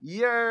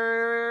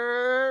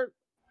Yeah.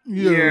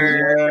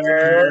 Yeah.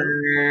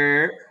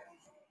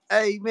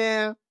 Hey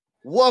man,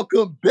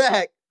 welcome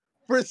back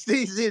for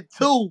season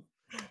 2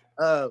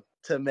 To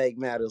Make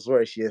Matters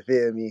Worse, you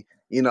feel me?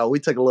 You know, we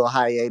took a little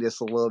hiatus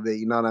a little bit,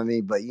 you know what I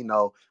mean? But you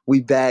know, we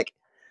back,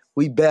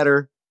 we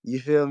better, you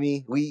feel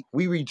me? We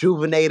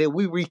rejuvenated,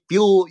 we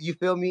refueled, you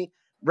feel me?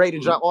 Ready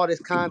to drop all this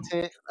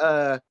content.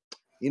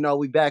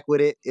 We back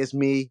with it. It's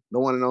me, the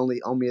one and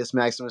only Omius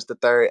Maximus the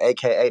Third,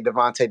 aka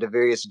Devontae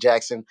Devarius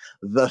Jackson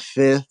the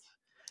Fifth.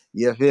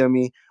 You feel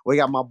me? We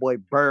got my boy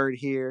Bird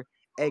here,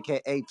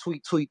 aka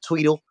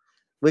Tweedle.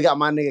 We got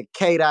my nigga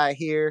K-Dot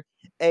here,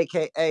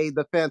 aka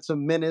the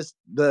Phantom Menace,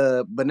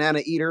 the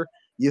Banana Eater.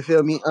 You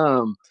feel me?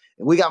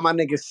 We got my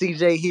nigga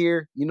CJ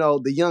here, you know,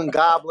 the young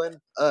goblin.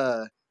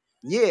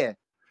 Yeah.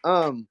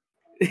 How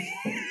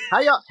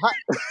y'all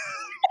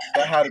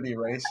That had to be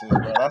racist,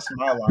 bro. That's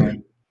my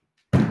line.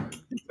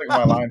 You took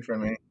my line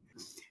from me.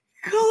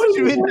 What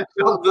you mean that's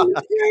your line?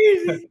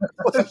 Crazy.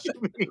 What you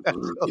mean that's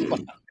your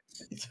line?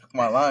 You took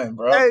my line,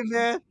 bro. Hey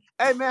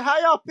man, how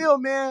y'all feel,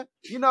 man?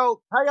 You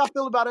know, how y'all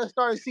feel about us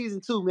starting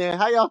season 2, man?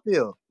 How y'all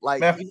feel?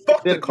 Like, Man,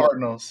 fuck the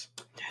Cardinals.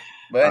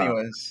 But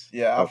anyways,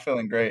 yeah, I'm oh.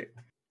 feeling great.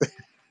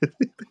 I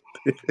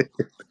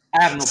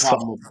have no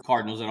problem with the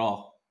Cardinals at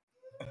all.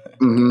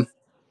 Mm-hmm.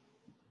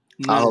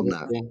 I None hope of us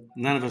not. do.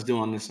 None of us do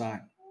on this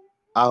side.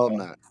 I hope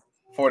not.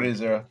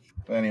 40-0.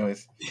 But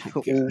anyways,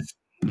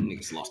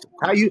 Niggas lost it.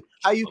 How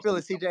you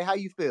feeling, CJ? How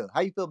you feel?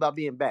 How you feel about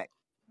being back?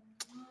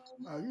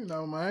 You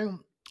know, man,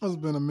 it's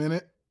been a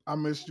minute. I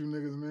missed you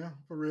niggas, man,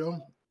 for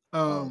real.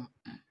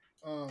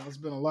 It's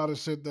been a lot of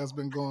shit that's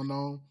been going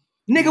on.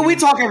 Nigga, we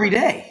talk every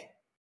day.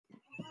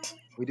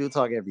 We do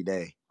talk every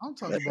day. I'm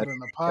talking about in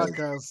the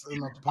podcast.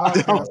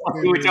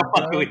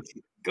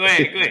 Go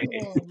ahead.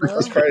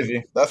 That's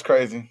crazy. That's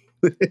crazy.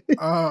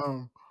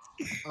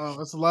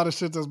 It's a lot of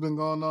shit that's been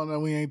going on that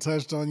we ain't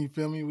touched on. You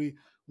feel me?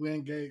 We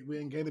ain't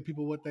gave the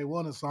people what they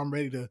wanted, so I'm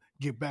ready to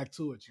get back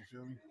to it. You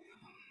feel me?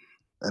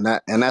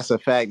 And that's a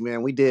fact,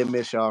 man. We did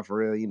miss y'all for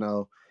real. You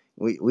know,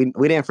 we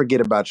didn't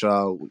forget about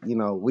y'all. You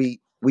know,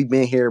 we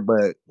been here,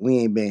 but we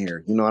ain't been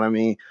here. You know what I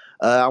mean?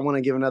 I want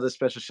to give another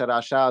special shout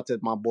out to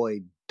my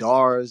boy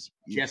Dars.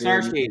 Yes,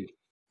 sir, Ski.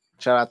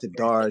 Shout out to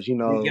Dars. You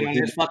know, we get on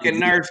his fucking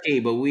nerve, Ski,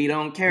 but we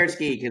don't care,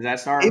 Ski, because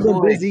that's our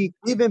boy. He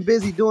been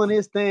busy doing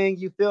his thing.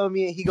 You feel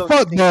me? And he gonna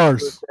fuck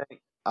Dars.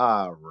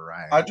 All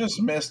right. I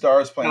just missed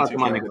Dars playing 2K.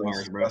 My nigga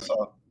Dars, bro. That's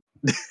all.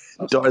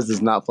 Dars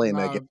is not playing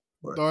that game.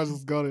 Dars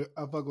is got I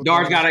fuck with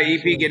Dars got an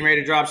EP getting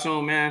ready to drop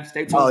soon, man.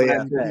 Stay tuned for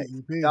that.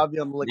 Y'all be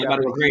on the lookout. About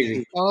to go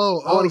crazy. I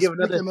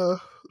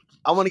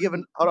want to give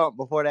hold on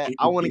before that.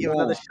 I want to give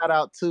another shout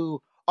out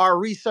to our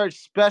research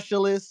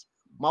specialist,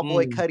 my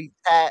boy Cuddy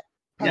Tat.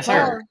 Yes,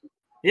 sir.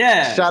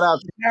 Yeah. Shout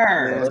out to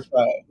her.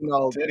 You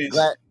know,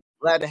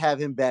 glad to have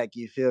him back.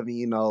 You feel me?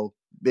 You know,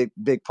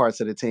 big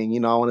parts of the team. You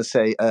know, I want to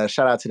say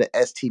shout out to the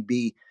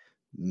STB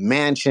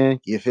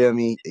Mansion. You feel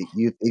me?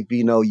 If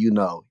you know, you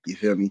know. You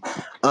feel me?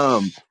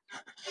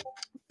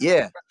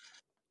 Yeah.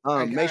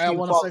 Make sure I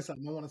want to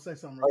say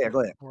something. Oh yeah,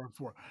 go ahead.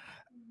 Before.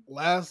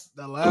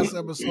 The last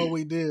episode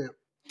we did,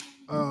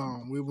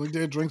 we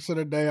did drinks of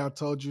the day. I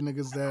told you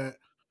niggas that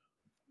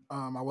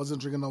I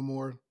wasn't drinking no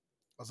more.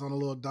 I was on a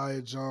little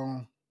diet,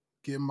 John,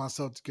 getting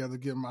myself together,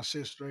 getting my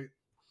shit straight.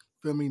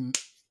 Feel me?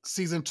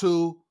 Season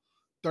 2,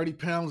 30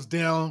 pounds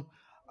down.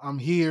 I'm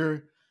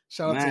here.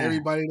 Shout out to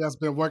everybody that's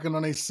been working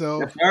on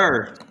themselves.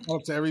 Yes, shout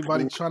out to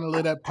everybody trying to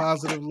live that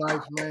positive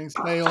life, man.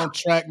 Stay on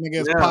track,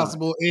 nigga, as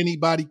possible.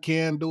 Anybody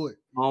can do it.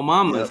 Oh,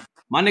 mama. Yep.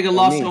 My nigga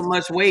lost so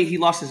much weight, he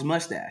lost his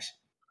mustache.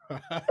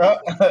 That's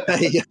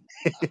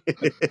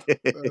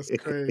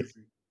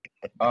crazy.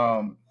 What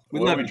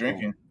are we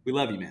drinking? We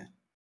love you, man.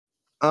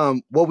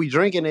 What we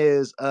drinking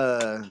is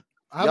y'all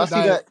see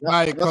that?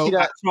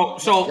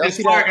 So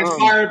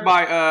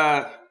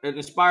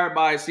inspired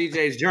by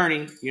CJ's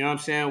journey, you know what I'm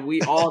saying?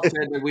 We all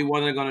said that we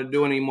wasn't gonna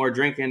do any more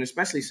drinking,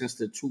 especially since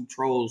the two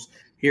trolls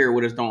here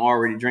with us don't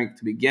already drink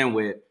to begin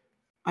with.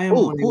 I am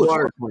on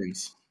water,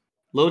 please.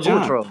 Lil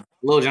Jon.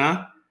 Lil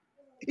Jon.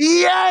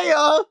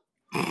 Yeah.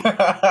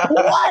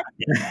 What?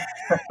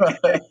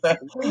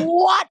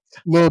 What?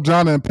 Lil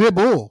Jon and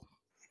Pitbull.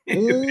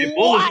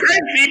 Pitbull is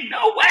crazy.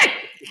 No way.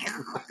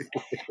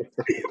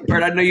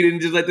 Bird, I know you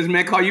didn't just let this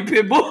man call you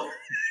Pitbull.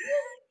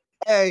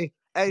 Hey,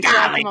 shout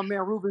out to my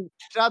man Ruben.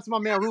 Shout out to my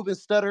man Ruben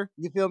Stutter.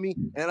 You feel me?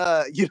 And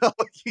you know,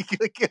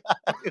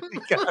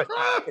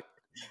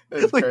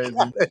 it's crazy.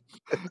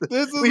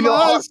 This is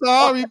my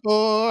story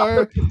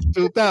for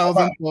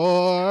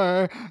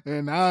 2004,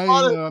 and I ain't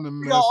gonna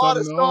mess up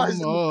no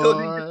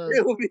more.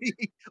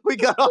 We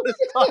got all the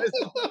stars.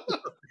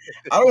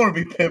 I don't want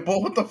to be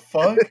Pitbull. What the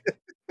fuck?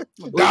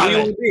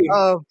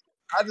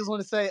 I just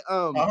want to say,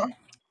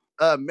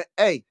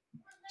 hey,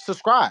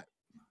 subscribe.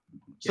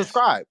 Yes.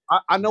 Subscribe.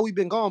 I know we've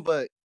been gone,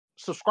 but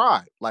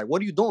subscribe. Like,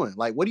 what are you doing?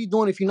 Like, what are you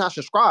doing if you're not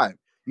subscribed?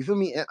 You feel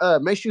me?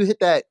 Make sure you hit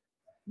that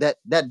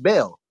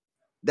bell.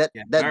 That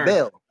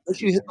bell. Make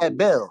sure you hit that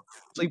bell.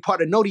 So you're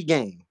part of Noti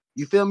Gang.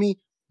 You feel me?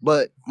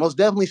 But most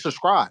definitely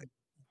subscribe.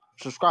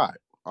 Subscribe.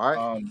 All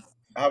right.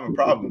 I have a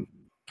problem.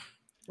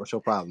 What's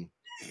your problem?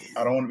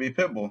 I don't want to be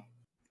Pitbull.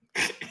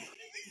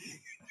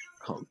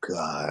 Oh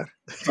God.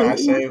 Can I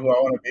say who I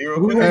want to be real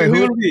quick? Hey,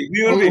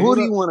 Who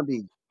do you want to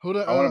be?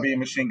 I want to be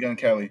Machine Gun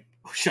Kelly.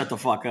 Shut the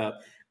fuck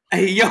up.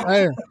 Hey, yo.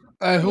 Hey,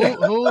 who is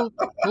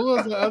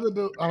the other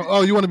dude?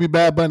 Oh, you want to be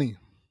Bad Bunny?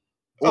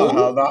 Oh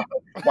hell no!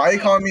 Why are you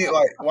calling me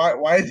like why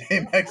are they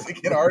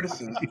Mexican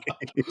artists?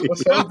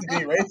 What's up with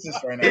being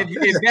racist right now?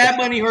 If Bad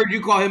Bunny heard you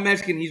call him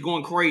Mexican, he's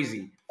going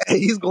crazy.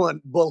 He's going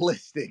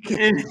ballistic.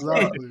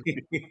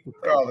 Exactly.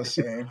 They're all the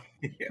same.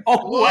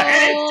 Oh,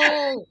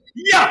 what?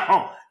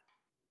 Yo!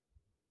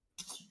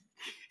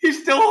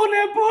 He's still on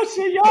that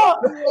bullshit, y'all.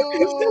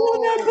 He's still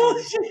on that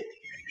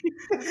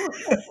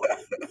bullshit.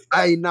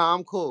 Hey, nah,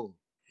 I'm cool.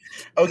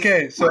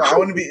 Okay, so I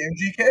want to be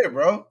MGK,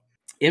 bro.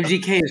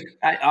 MGK is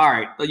all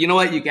right. You know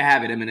what? You can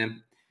have it,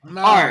 Eminem.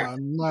 Nah, All right.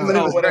 nah.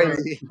 Whatever,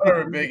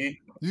 Biggie.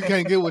 You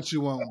can't get what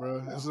you want, bro.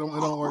 It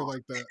don't work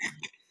like that.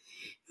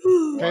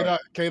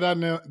 K-Dot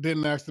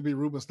didn't ask to be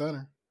Ruben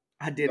Stunner.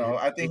 I didn't. No,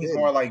 I think he's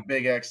more like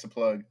Big X to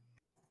plug.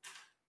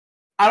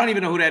 I don't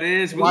even know who that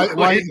is. Why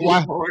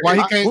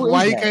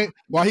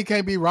he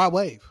can't be Rod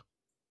Wave?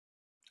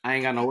 I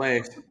ain't got no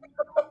waves.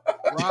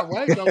 Rod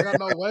Wave don't got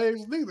no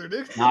waves neither,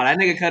 nigga. Nah, that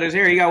nigga cut his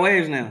hair. He got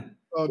waves now.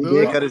 Oh, He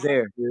did cut his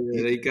hair.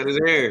 Yeah, he cut his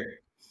hair.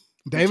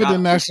 David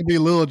didn't actually be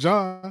Lil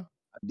Jon.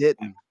 I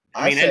didn't.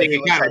 I mean, that nigga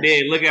kind of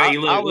did. Look at how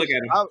you look. Look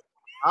at him.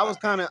 I was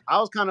kind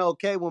of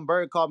okay when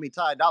Bird called me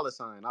Ty Dolla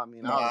 $ign. I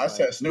mean, I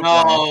said Snoop.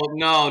 No,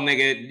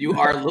 nigga, you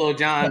are Lil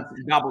Jon's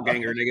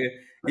doppelganger, nigga.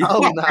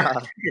 Oh nah,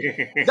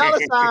 Dolla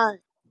 $ign.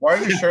 Why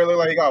does your shirt look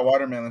like you got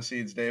watermelon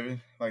seeds, David?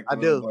 Like I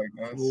do.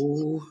 Like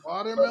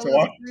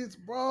Watermelon seeds,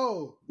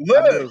 bro.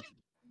 Look,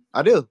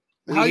 I do.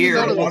 How you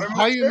know?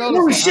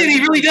 Oh shit,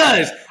 he really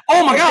does.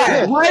 Oh my god,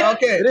 yeah. what?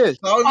 Okay, it is.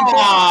 We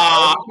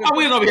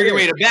was over here getting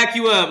ready to back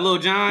you up, Lil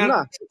Jon.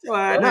 Nah,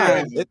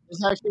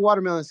 it's actually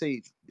watermelon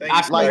seeds.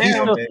 Like he's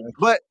still,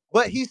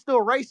 but he's still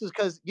racist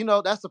because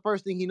that's the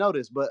first thing he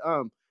noticed. But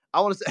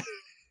I want to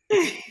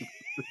say.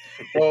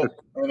 Well,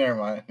 never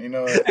mind. You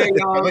know what? Hey,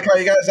 look how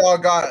you guys all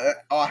got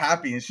all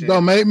happy and shit.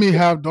 Don't make me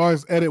have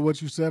Doris edit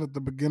what you said at the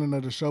beginning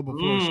of the show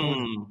before it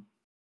started.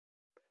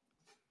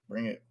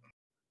 Bring it.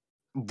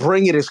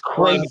 Bring it is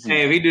crazy.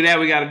 Hey, if we do that,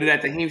 we got to do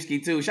that to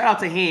Hemsky too. Shout out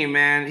to him,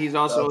 man. He's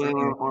also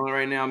on it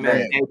right now,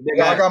 man.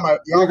 Y'all got my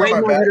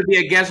back. To be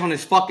a guest on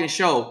this fucking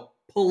show.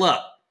 Pull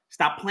up.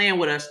 Stop playing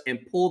with us and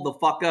pull the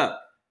fuck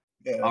up.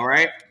 Yeah. All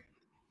right.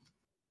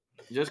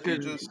 Just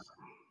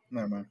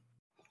never mind.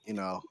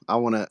 I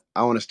wanna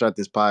start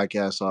this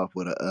podcast off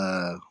with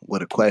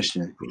a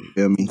question. You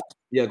feel me?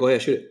 Yeah, go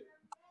ahead, shoot it.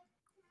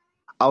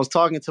 I was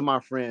talking to my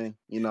friend.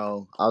 I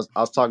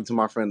was talking to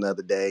my friend the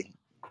other day.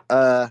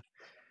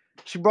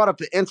 She brought up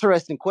an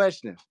interesting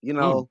question.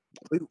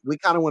 We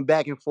kind of went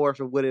back and forth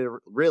with it.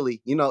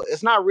 Really,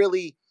 it's not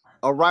really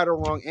a right or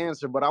wrong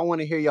answer, but I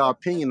want to hear y'all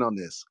opinion on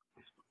this.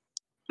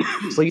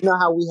 So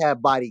how we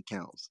have body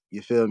counts.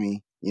 You feel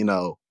me?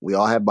 We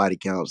all have body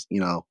counts.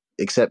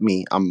 Except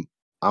me. I'm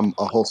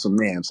a wholesome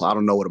man, so I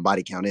don't know what a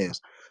body count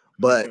is.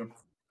 But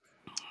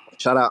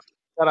shout out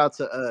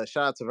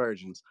to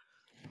virgins.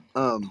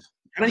 How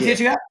many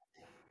kids you got?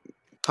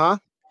 Huh? How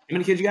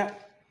many kids you got?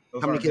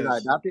 How many kids I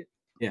adopted?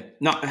 Yeah.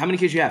 No, how many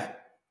kids you have?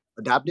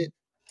 Adopted?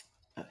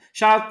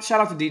 Shout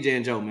out to DJ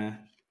and Joe, man.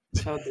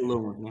 Shout out to the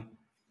little one, man.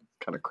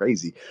 Kind of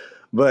crazy.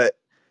 But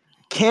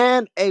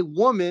can a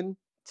woman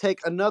take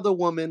another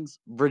woman's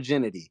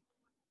virginity?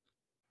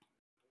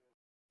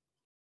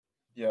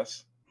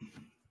 Yes.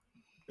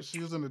 Is she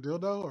using a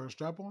dildo or a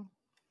strap-on?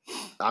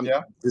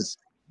 Yeah.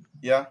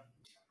 Yeah.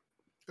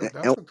 If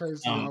that's the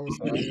case, I would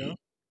say yeah.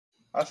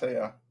 I say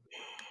yeah.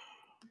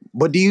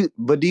 But do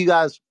you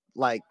guys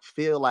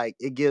feel like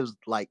it gives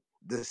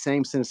the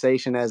same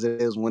sensation as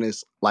it is when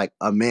it's like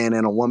a man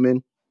and a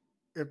woman?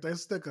 If they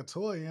stick a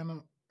toy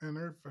in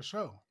her, for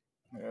sure.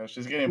 Yeah,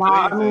 she's getting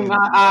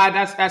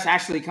that's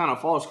actually kind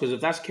of false, because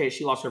if that's the case,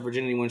 she lost her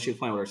virginity when she was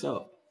playing with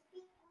herself.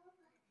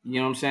 You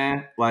know what I'm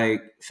saying?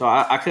 So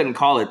I couldn't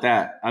call it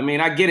that. I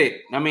mean, I get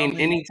it. I mean,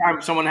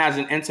 anytime someone has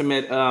an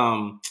intimate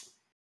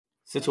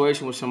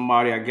situation with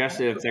somebody, I guess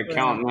if they're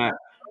counting that,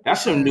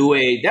 that's some new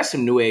age. That's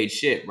some new age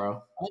shit, bro.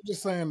 I'm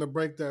just saying to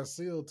break that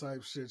seal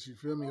type shit. You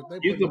feel me?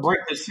 If you can break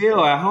the seal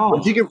at home.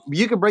 But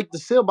you can break the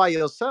seal by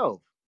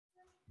yourself.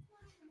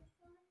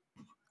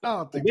 I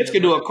don't think the bitch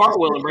could do a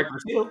cartwheel and break her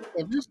seal.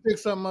 If you stick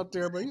something up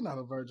there, bro, you're not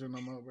a virgin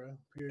no more, bro.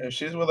 Period. If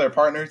she's with her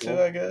partner too,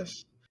 I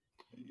guess.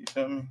 You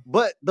feel me?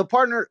 But her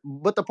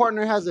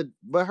partner has a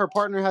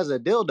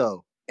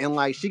dildo,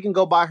 and she can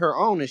go buy her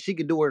own and she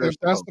can do it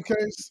herself.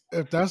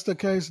 If that's the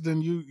case,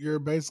 then you're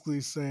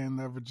basically saying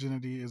that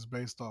virginity is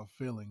based off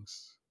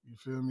feelings. You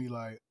feel me?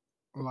 Like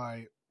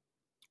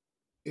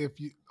if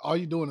you all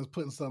you're doing is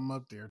putting something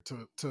up there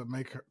to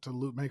make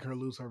her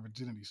lose her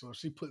virginity. So if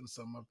she putting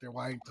something up there,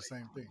 why ain't the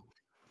same thing?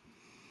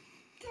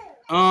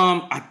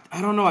 I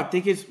don't know. I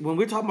think it's when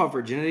we're talking about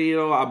virginity,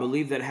 though. I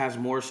believe that has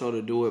more so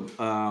to do with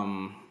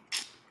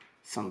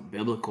some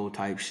biblical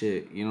type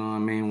shit. You know what I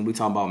mean? When we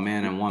talk about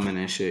man and woman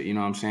and shit, you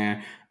know what I'm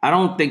saying? I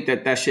don't think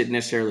that shit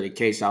necessarily the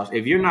case.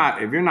 If you're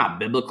not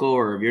biblical,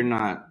 or if you're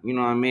not, you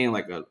know what I mean,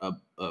 like a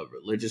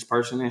religious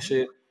person and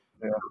shit,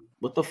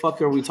 what the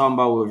fuck are we talking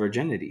about with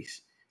virginities?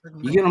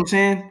 You get what I'm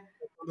saying?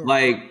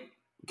 Like,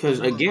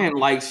 because again,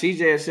 like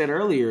CJ had said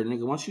earlier,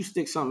 nigga, once you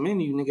stick something in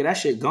you, nigga, that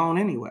shit gone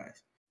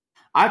anyways.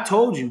 I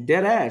told you,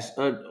 dead ass.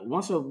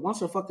 Once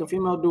a fucking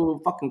female do a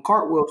fucking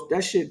cartwheel,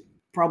 that shit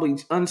probably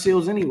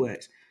unseals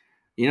anyways.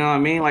 You know what I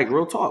mean? Like,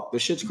 real talk, the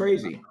shit's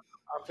crazy.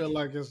 I feel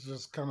like it's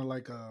just kind of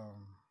like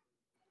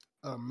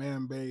a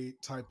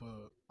man-made type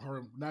of,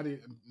 or not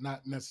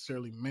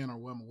necessarily man or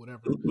woman,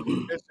 whatever.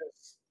 It's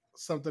just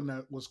something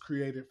that was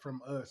created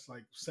from us,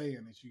 like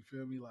saying it. You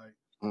feel me?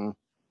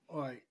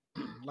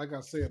 Like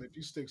I said, if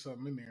you stick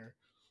something in there,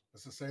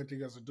 it's the same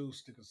thing as a dude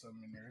sticking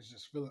something in there. It's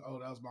just feeling, oh,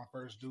 that was my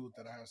first dude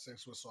that I had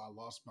sex with, so I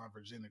lost my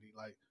virginity.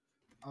 Like,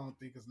 I don't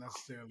think it's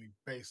necessarily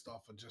based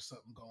off of just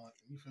something going.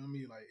 You feel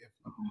me? Like,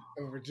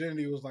 if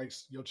virginity was like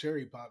your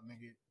cherry pop,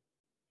 nigga,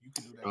 you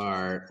could do that. All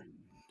right.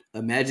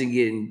 Imagine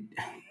getting.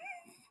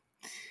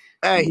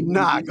 Hey,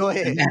 nah, go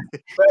ahead.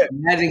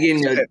 Imagine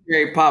getting your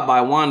cherry pop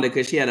by Wanda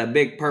because she had a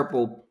big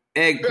purple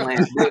eggplant.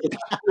 Yeah,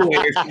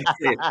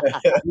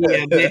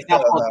 bitch, I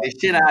fucked the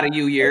shit out of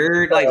you. You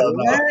heard? Like,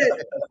 what?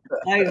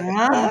 Like,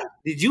 huh?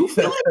 Did you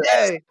feel it?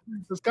 Hey,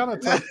 it's kind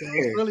of tough.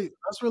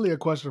 That's really a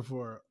question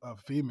for a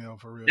female,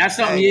 for real. That's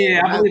something.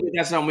 Yeah, I believe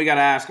that's something we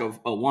gotta ask a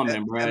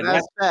woman, bro.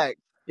 That's fact.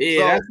 Yeah,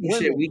 so that's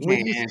some shit we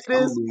can't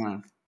answer.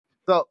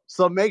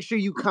 So make sure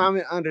you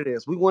comment under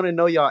this. We want to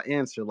know y'all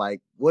answer.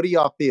 Like, what do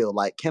y'all feel?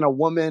 Like, can a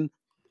woman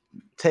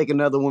take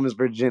another woman's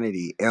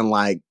virginity and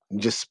like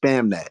just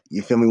spam that?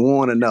 You feel me? We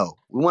want to know.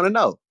 We want to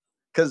know.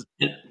 Cause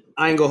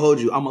I ain't gonna hold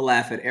you. I'm gonna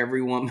laugh at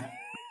every woman.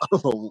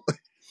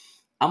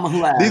 I'm gonna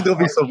laugh. These gonna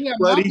be so funny.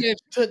 My bitch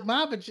took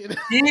my virginity.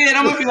 Yeah,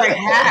 I'm gonna be like,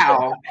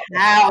 how?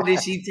 How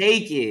did she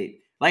take it?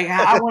 Like,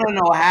 I want to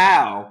know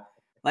how.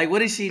 Like, what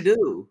did she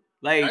do?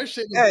 Like, that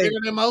shit is bigger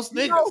than most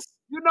niggas.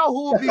 You know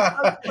who will be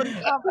for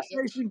the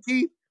conversation,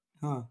 Keith?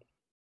 Huh.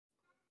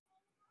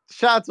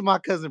 Shout out to my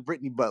cousin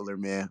Brittany Butler,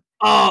 man.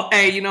 Oh,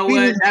 hey, you know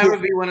what? That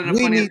would be one of the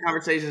funniest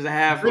conversations to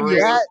have for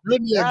real.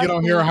 Brittany get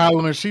on here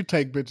hollering and she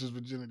take bitches'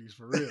 virginities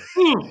for real.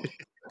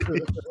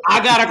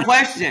 I got a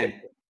question.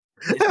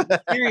 It's a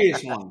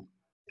serious one.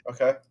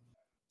 Okay.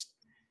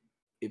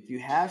 If you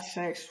have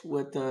sex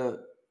with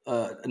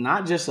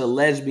not just a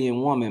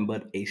lesbian woman,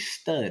 but a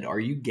stud,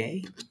 are you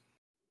gay?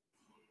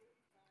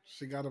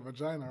 She got a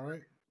vagina,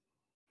 right?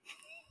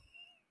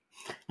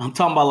 I'm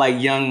talking about like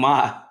Young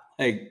Ma,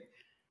 like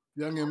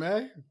Young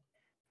M.A.?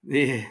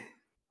 Yeah.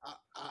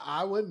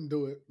 I wouldn't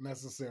do it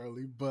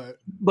necessarily, but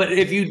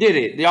if you did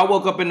it, y'all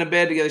woke up in the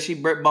bed together, she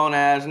bone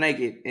ass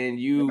naked, and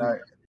you're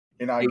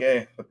not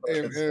gay.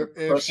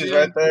 If she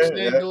ain't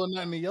doing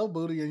nothing to your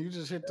booty and you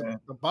just hit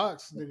the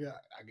box, nigga,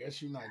 I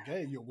guess you're not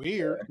gay. You're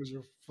weird because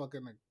you're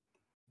fucking a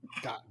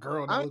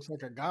girl that looks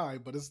like a guy,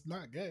 but it's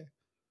not gay.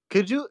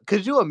 Could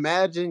you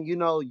imagine,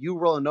 you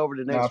rolling over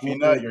the next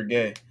morning? If you're not, you're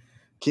gay.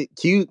 Can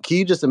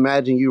you just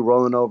imagine you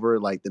rolling over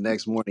like the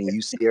next morning,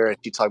 you see her and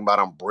she talking about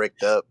I'm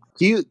bricked up?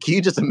 Can you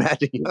just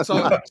imagine?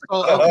 Okay,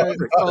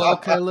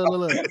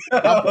 look.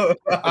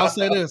 I'll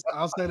say this.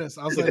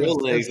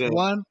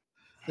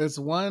 It's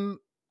one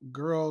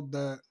girl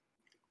that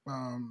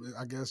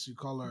I guess you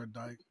call her a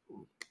dyke,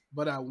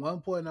 but at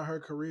one point in her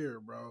career,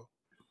 bro,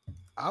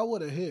 I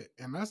would have hit,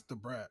 and that's the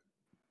brat.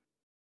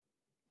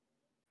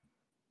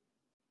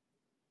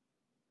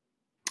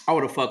 I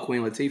would have fucked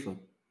Queen Latifah.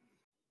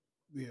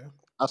 Yeah.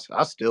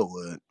 I still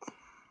would.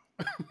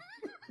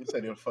 You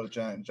said you'd fuck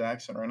Janet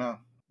Jackson right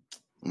now.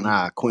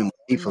 Nah, Queen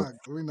Latifah.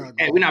 We're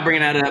not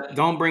bringing that up.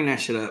 Don't bring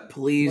that shit up.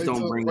 Please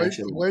don't bring that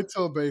shit up. Wait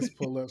till Base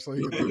pull up so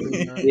he can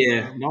bring that.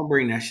 Yeah, don't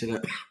bring that shit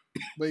up.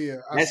 But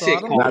yeah, that shit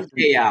called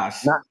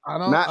chaos. I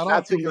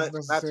don't think it's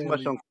necessarily. Not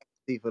too much on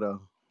Latifah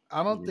though.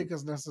 I don't think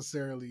it's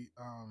necessarily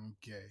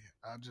gay.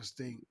 I just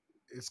think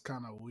it's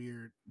kind of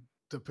weird,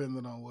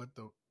 depending on what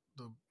the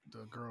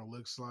girl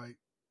looks like.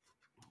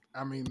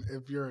 I mean,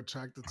 if you're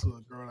attracted to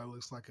a girl that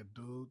looks like a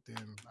dude,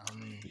 then I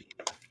mean,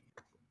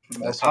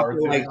 that's hard.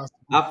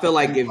 I feel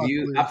like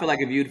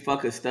if you'd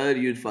fuck a stud,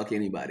 you'd fuck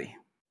anybody.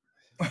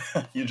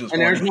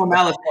 There's no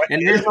malice.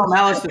 And there's no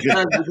malice to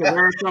studs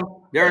because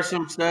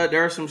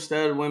there are some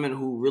stud women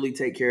who really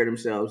take care of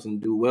themselves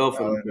and do well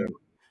for themselves.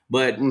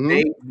 But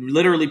they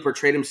literally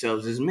portray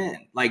themselves as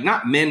men, like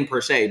not men per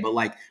se, but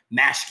like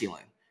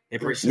masculine.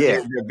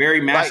 They're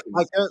very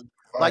masculine.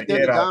 They're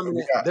the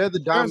dominant. They're the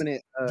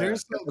dominant.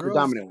 There's some girls.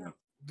 Dominant one.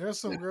 There's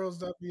some girls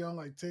that be on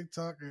like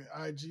TikTok and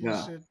IG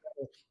and shit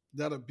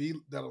that'll be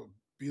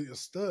a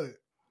stud,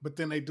 but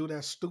then they do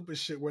that stupid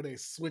shit where they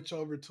switch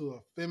over to a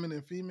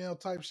feminine female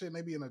type shit and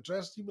they be in a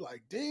dress. You be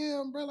like,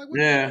 damn, bro, like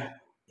what?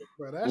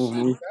 Bro,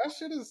 that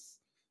shit is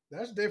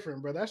that's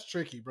different, bro. That's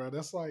tricky, bro.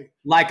 That's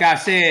like I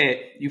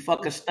said, you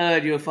fuck a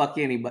stud, you'll fuck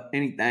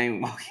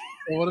anything.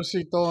 What if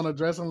she throw on a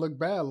dress and look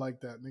bad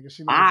like that, nigga?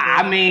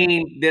 I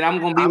mean, then I'm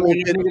gonna be one of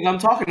the niggas I'm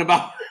talking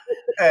about.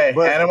 Hey,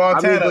 but Hannah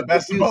Montana, but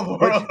best of both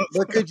worlds.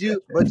 could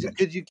you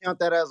count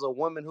that as a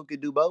woman who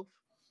could do both?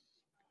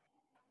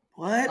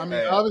 What? I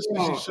mean,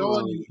 obviously she's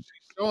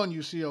showing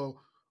you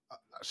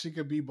she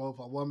could be both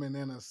a woman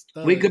and a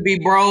stud. We could be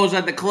bros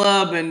at the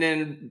club and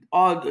then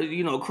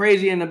all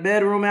crazy in the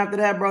bedroom after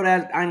that, bro.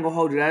 That I ain't gonna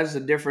hold you. That's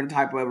a different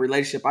type of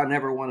relationship I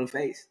never want to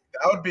face.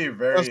 That would be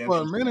very interesting.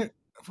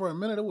 For a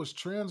minute, it was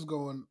trends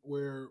going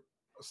where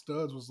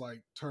studs was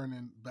like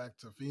turning back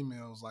to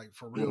females, like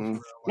for real. Mm-hmm.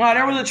 For real. No, Like,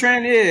 there was a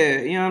trend,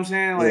 yeah. You know what I'm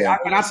saying? Like,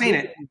 I seen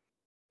it.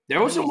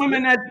 There was some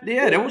women that,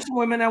 there was some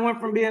women that went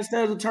from being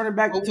studs to turning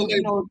back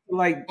to,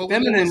 like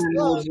feminine. And it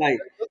was like,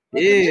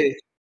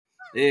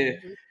 yeah.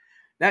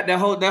 That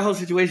whole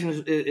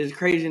situation is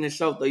crazy in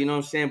itself, though. You know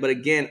what I'm saying? But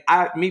again,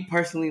 me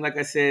personally, like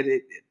I said,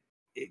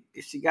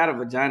 if she got a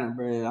vagina,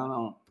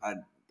 bro,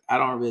 I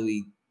don't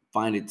really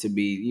find it to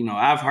be.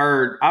 I've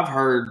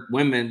heard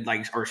women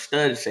or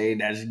studs say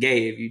that's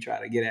gay if you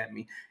try to get at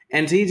me,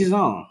 and to each his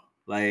own.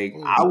 Like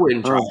I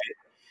wouldn't try it,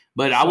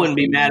 but I wouldn't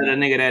be mad at a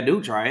nigga that do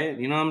try it.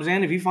 You know what I'm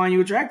saying? If he find you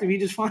attractive, he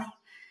just find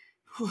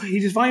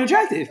you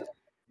attractive.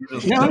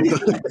 You know what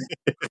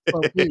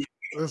I mean?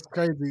 That's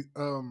crazy.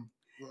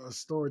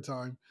 Story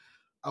time.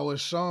 I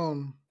was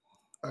shown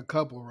a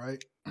couple,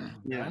 right?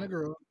 Guy and a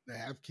girl. They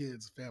have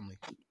kids, family.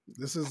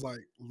 This is like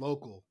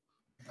local.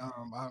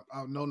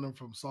 I've known them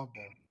from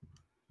softball.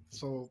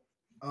 So,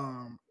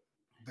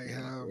 they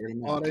have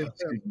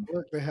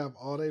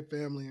all their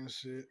family and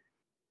shit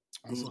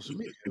on social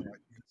media. Like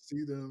you can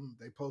see them.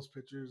 They post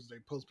pictures. They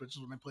post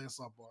pictures when they play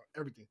softball.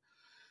 Everything,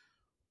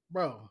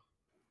 bro.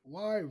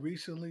 Why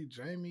recently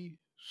Jamie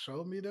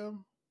showed me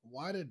them?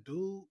 Why the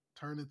dude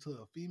turned into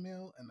a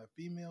female and the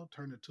female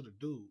turned into the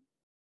dude?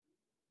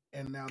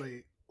 And now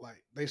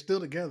they still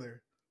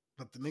together,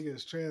 but the nigga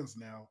is trans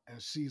now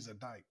and she's a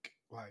dyke.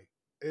 Like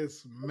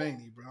it's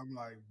many, bro. I'm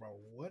like, bro,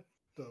 what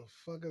the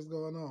fuck is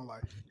going on?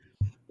 Like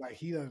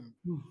he done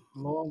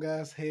long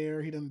ass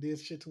hair. He done did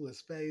shit to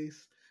his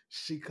face.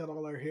 She cut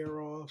all her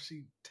hair off.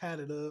 She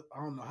tatted up.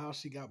 I don't know how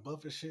she got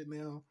buff as shit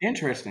now.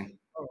 Interesting.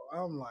 Oh,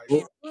 I'm like,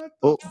 what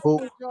the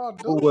fuck is y'all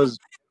doing?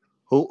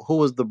 Who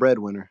was the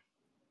breadwinner?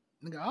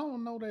 Nigga, I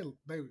don't know. They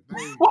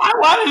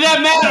Why does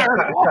that matter?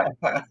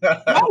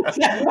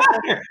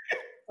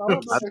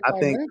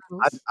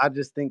 I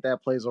just think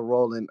that plays a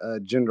role in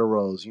gender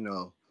roles.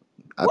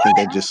 I think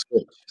they just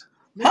switched.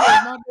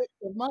 Nigga,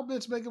 if my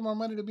bitch making more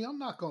money than me, I'm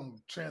not gonna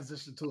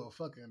transition to a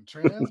fucking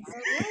trans.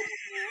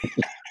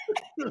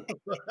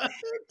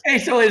 Hey,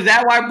 so is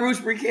that why Bruce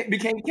became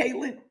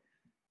Caitlyn?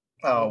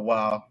 Oh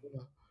wow.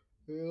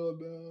 Hell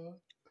no.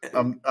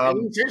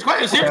 Serious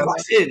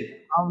question.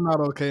 I'm not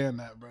okay in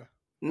that, bro.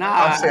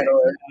 Nah.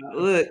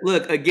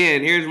 Look.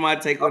 Again, here's my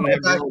take on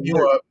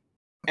that.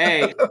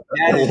 Hey,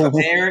 that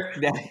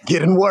is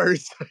getting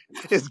worse.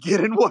 It's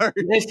getting worse.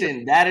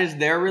 Listen, that is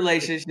their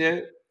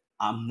relationship.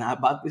 I'm not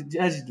about to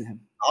judge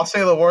them. I'll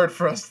say the word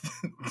for us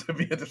to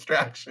be a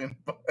distraction,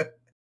 but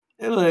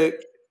look,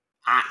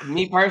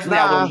 me personally,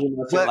 I wouldn't do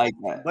nothing like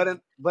that.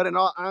 But in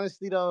all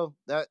honesty, though,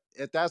 that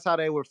if that's how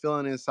they were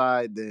feeling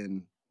inside,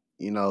 then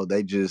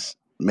they just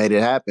made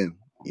it happen.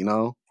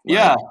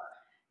 Yeah,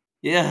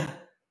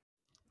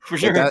 for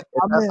sure.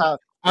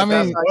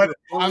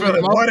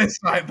 What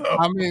inside though?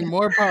 I mean,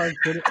 more power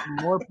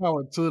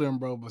to them,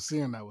 bro. But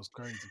seeing that was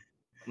crazy.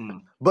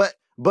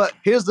 But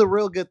here's the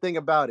real good thing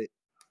about it: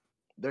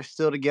 they're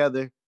still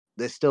together.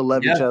 They still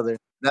love each other.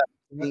 That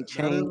ain't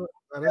changed.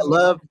 That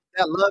love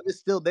is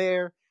still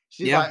there.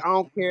 She's like, I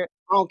don't care.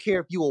 I don't care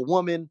if you a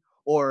woman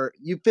or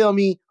you feel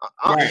me.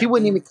 She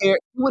wouldn't even care.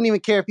 She wouldn't even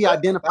care if he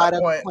identified as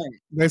a planet.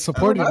 They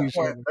supported each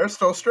other. They're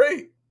still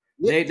straight.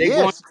 They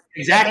going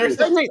exactly.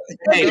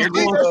 They're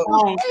going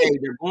strong.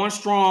 They're going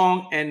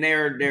strong, and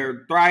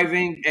they're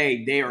thriving.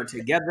 Hey, they are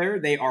together.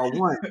 They are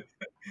one.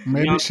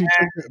 Maybe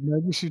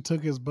she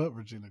took his butt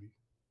virginity.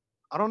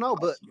 I don't know,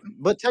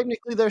 but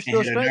technically they're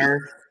still straight.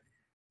 Hell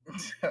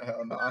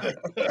no.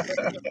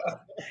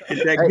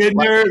 It's that good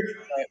nerve.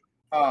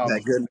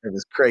 That good nerve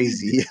is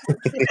crazy.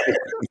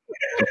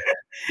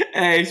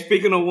 Hey,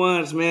 speaking of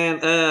ones, man,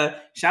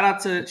 shout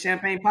out to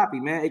Champagne Poppy,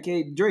 man,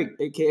 aka Drake,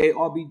 aka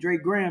RB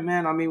Drake Graham,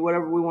 man. I mean,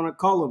 whatever we want to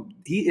call him.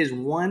 He is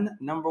one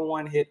number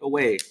one hit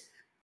away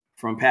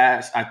from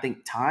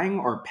tying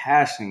or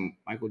passing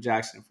Michael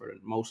Jackson for the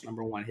most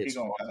number one hits.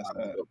 He's gonna pass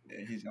that.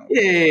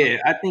 Yeah,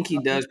 I think he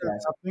does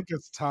pass. I think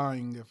it's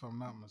tying, if I'm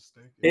not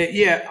mistaken.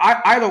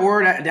 Either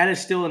or, that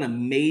is still an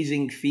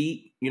amazing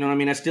feat. You know what I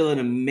mean? That's still an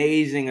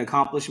amazing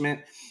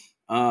accomplishment.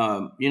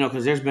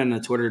 Because there's been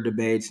the Twitter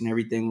debates and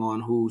everything on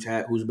who's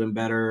been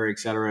better, et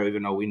cetera,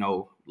 even though we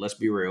know, let's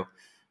be real.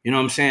 You know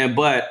what I'm saying?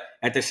 But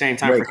at the same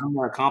time, for him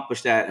to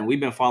accomplish that, and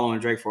we've been following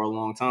Drake for a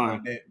long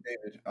time.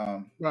 David,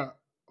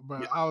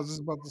 Bro, I was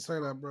just about to say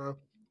that, bro.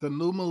 The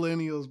new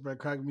millennials, bro,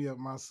 cracked me up.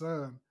 My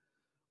son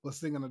was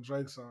singing a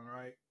Drake song,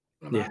 right?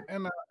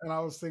 And I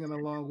was singing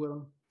along with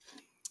him.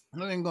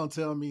 And they ain't gonna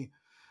tell me,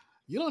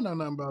 you don't know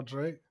nothing about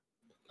Drake.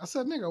 I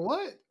said, nigga,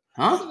 what?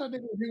 Huh? I said that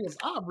nigga he was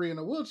Aubrey in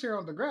a wheelchair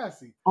on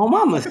Degrassi. Oh,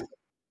 mama.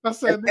 I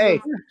said,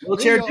 hey,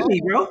 wheelchair Jimmy,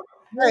 bro.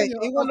 Hey,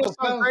 you want to know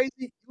something crazy?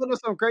 You want to know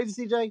something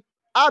crazy, CJ?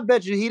 I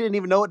bet you he didn't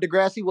even know what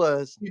Degrassi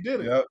was. He did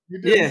it. Yep. He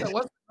did. He said,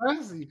 "What's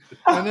Degrassi?"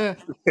 And then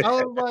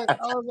I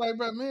was like,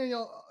 bro, me and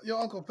your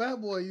Uncle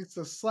Fat Boy used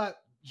to slap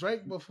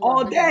Drake before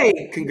all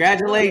day.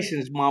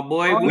 Congratulations, my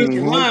boy. We used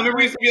to run. Remember,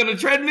 we used to be on the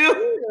treadmill.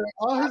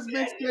 All his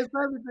mixtapes,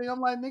 everything.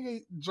 I'm like,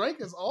 nigga, Drake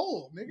is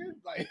old, nigga.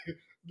 Like,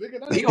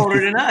 nigga, he older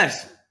than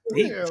us.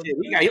 He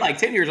like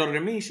 10 years older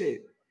than me.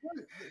 Shit.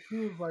 He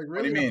was like, really?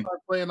 What do you mean?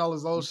 Playing all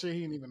his old shit.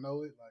 He didn't even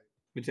know it. Like,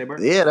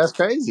 yeah, that's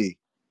crazy.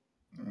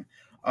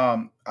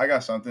 I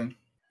got something.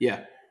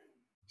 Yeah.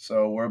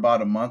 So we're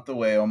about a month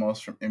away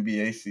almost from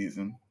NBA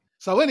season.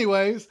 So,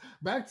 anyways,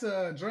 back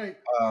to Drake.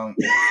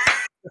 Honestly,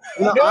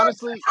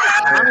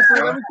 let me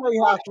tell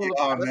you how I feel.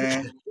 Oh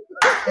man,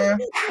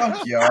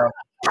 fuck y'all.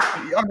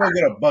 Y'all go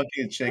get a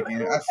bucket of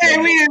chicken. Hey,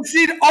 we in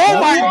season. Oh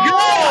my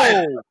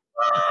god,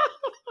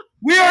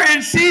 we are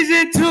in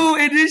season 2,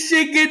 and this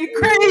shit getting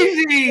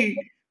crazy.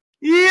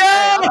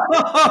 Yeah.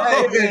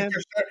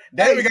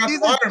 David got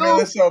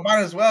watermelon, so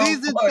might as well.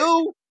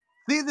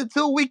 Season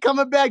 2, we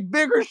coming back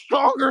bigger,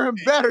 stronger, and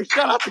better.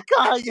 Shout out to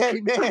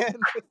Kanye, man.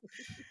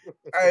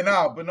 Hey,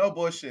 but no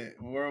bullshit.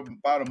 We're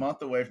about a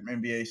month away from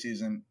NBA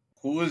season.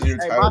 Who is your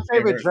title? My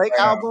favorite Drake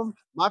album?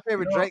 My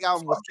favorite Drake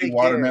album was Take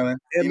Watermelon.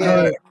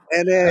 Care.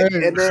 And then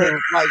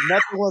like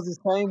Nothing Was the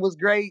Same was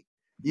great.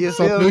 Do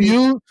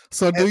you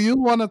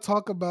want to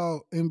talk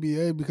about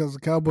NBA because the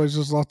Cowboys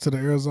just lost to the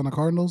Arizona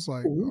Cardinals?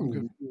 Like,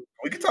 we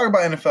can talk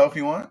about NFL if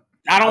you want.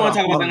 I don't want to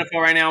talk about the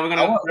NFL right now. We're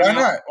gonna.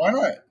 Why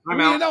not? I'm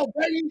out.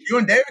 You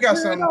and David got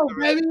something.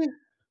 Baby.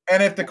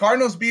 And if the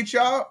Cardinals beat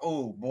y'all,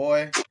 oh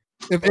boy.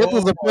 If it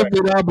was a flip,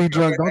 I'll be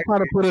drunk. Don't try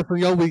to put us in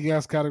your weak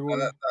ass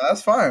category.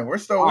 That's fine. We're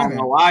still winning. I don't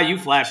know why you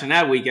flashing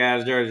that weak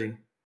ass jersey.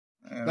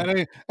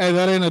 That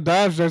ain't a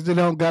Dives jersey. They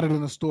don't got it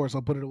in the store, so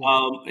put it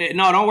away.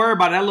 No, don't worry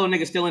about it. That little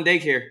nigga still in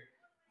daycare.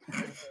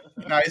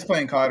 Nah, he's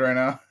playing COD right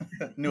now.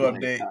 New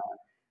update.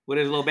 With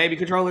his little baby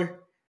controller.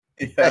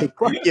 Yeah. Hey,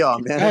 fuck y'all,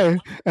 man. Hey,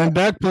 and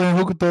Dak playing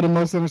who could throw the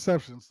most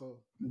interceptions. So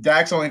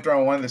Dak's only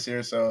thrown one this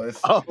year, so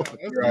it's more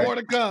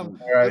to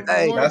come. All right,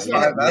 that's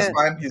fine. That's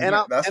fine.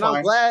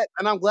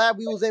 I'm glad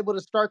we was able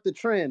to start the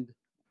trend.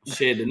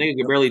 Shit, the nigga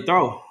could barely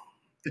throw.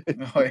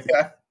 Oh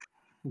yeah.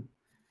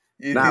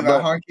 You think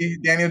that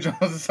honky Daniel Jones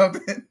or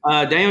something?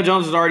 Daniel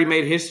Jones has already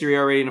made history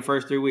already in the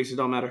first 3 weeks. It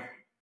don't matter.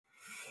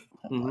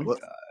 Oh my God.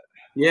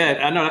 Yeah,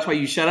 I know. That's why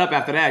you shut up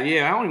after that.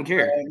 Yeah, I don't even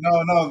care.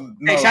 No.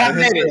 Hey, shout out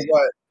to David.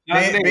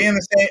 Being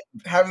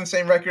having the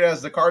same record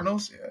as the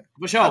Cardinals, yeah.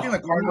 For sure. I think the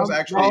Cardinals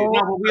actually. We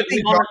own the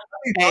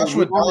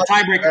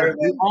tiebreaker.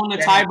 We own the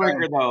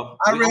tiebreaker, though.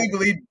 I really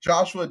believe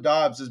Joshua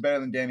Dobbs is better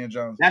than Daniel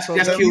Jones. That's cute.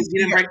 That's cute.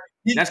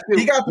 He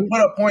got to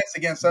put up points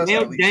against us.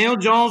 Daniel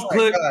Jones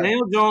put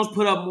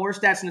up more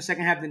stats in the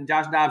second half than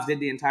Josh Dobbs did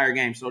the entire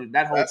game. So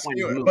that whole point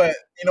is moot. But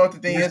you know what the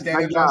thing is,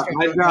 Daniel Jones can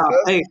do against us.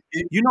 Hey,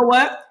 you know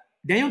what?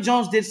 Daniel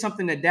Jones did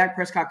something that Dak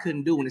Prescott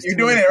couldn't do. You're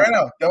doing it right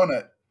now,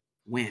 donut.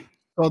 Win.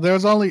 So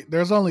there's only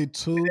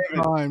 2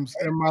 times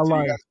in my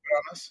life.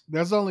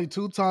 There's only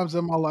 2 times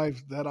in my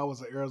life that I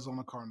was an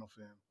Arizona Cardinal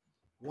fan.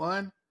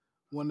 One,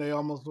 when they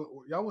almost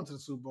y'all went to the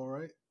Super Bowl,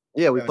 right?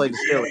 Yeah, we played the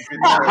Steelers.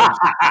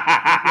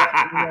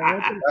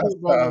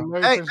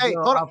 Hey,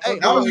 hold on. Hey,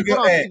 hold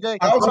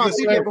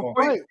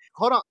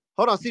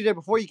on, CJ.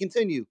 Before you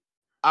continue,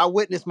 I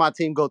witnessed my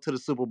team go to the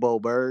Super Bowl,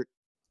 Bird.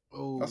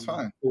 Oh, that's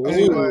fine.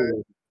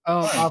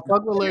 I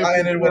fucked with Larry. I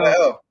ended with an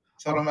L,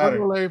 so it don't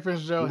matter. Larry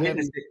Fitzgerald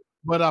heavy,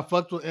 but I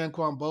fucked with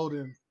Anquan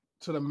Bolden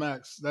to the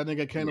max. That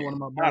nigga came to one of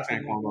my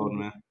basketball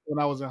when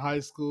I was in high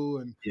school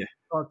and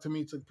talked to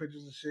me, took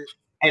pictures and shit.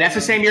 Hey, that's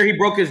the same year he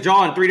broke his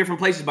jaw in 3 different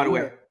places, by the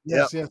way.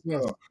 Yes.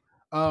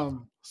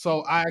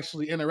 So I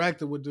actually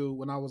interacted with dude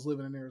when I was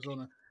living in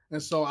Arizona, and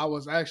so I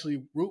was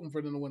actually rooting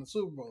for them to win the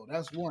Super Bowl.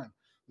 That's one.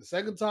 The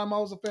second time I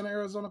was a fan of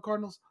Arizona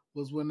Cardinals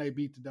was when they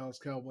beat the Dallas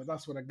Cowboys. I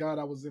swear to God,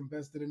 I was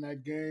invested in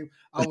that game.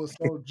 I was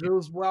so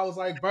juiced, bro. I was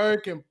like,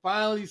 Bird can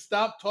finally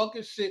stop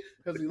talking shit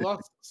because he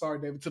lost, sorry,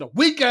 David, to the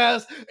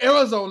weak-ass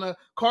Arizona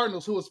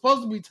Cardinals, who was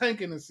supposed to be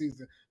tanking this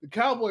season. The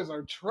Cowboys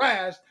are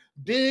trash.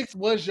 Diggs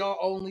was your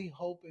only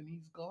hope, and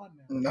he's gone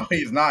now. No,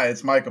 he's not.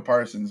 It's Micah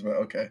Parsons, but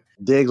okay.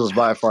 Diggs was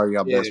by far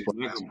your best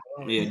player.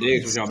 Yeah,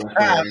 Diggs was your best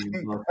player.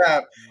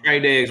 Trey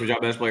Diggs was your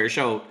best player.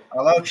 Showed.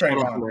 I love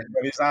Trayvon, but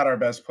he's not our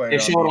best player.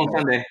 It showed on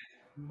Sunday.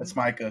 It's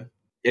Micah.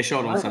 It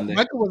showed on Sunday.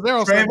 Michael was there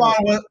on Trayvon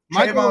wasn't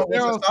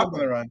stopping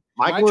the run.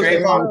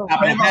 Trayvon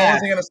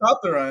wasn't going to stop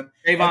the run.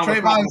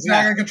 Trayvon's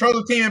not going to control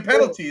the team in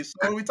penalties.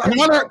 So what are we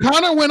talking about?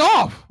 Connor went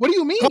off. What do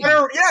you mean?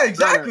 Yeah,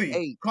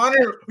 exactly.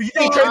 Connor, you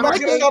think Trayvon's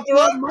going to stop the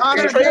run?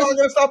 Trayvon's going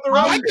to stop the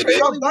run?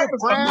 Trayvon's not going to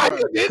stop the run.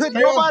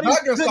 Trayvon's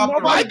not going to stop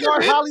the run.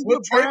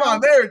 With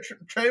Trayvon there,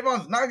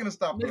 Trayvon's not going to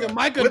stop the run.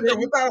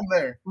 Without him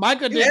there.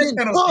 Micah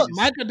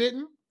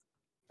didn't.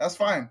 That's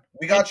fine.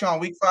 We got you on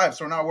week 5,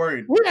 so we're not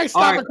worried. We ain't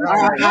stopping.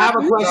 I have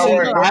a question.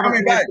 We're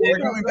coming back.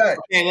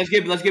 Okay, let's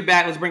get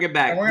back. Let's bring it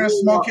back. And we're gonna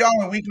smoke y'all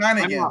in week 9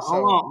 again.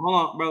 Hold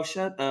on, bro.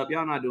 Shut up.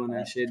 Y'all not doing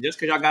that shit. Just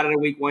because y'all got it in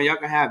week 1, y'all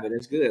can have it.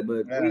 It's good.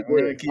 But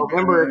we're gonna keep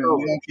November.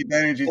 We're gonna keep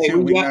energy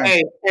too.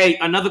 Hey,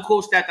 another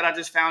cool stat that I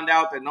just found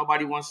out that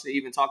nobody wants to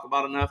even talk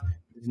about enough.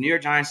 The New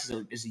York Giants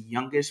is the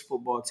youngest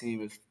football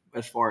team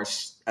as far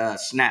as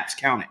snaps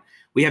counted.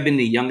 We have been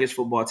the youngest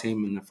football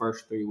team in the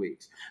first 3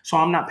 weeks. So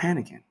I'm not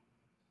panicking.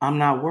 I'm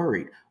not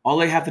worried. All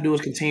they have to do is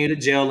continue to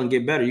gel and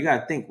get better. You got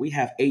to think, we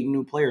have 8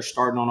 new players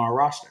starting on our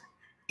roster.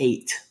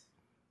 8.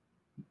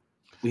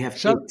 We have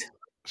 8.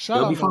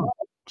 Shout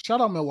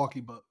out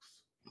Milwaukee Bucks.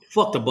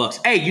 Fuck the Bucks.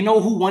 Hey, you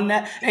know who won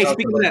that? Hey,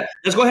 speaking of that,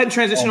 let's go ahead and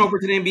transition over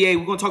to the NBA.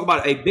 We're going to talk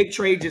about a big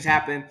trade just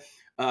happened.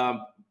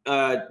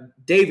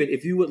 David,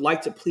 if you would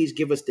like to please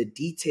give us the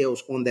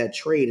details on that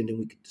trade, and then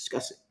we can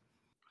discuss it.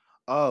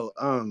 Let's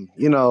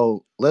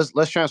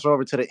transfer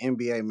over to the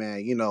NBA,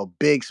 man.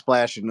 Big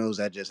splash of news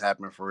that just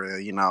happened for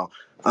real.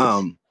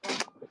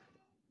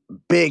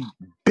 Big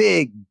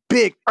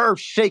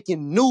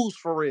earth-shaking news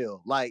for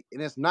real. And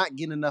it's not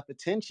getting enough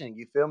attention.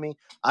 You feel me?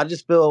 I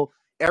just feel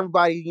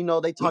everybody,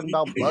 they talking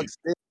about Bucks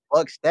this,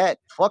 Bucks that.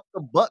 Fuck the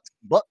Bucks,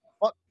 fuck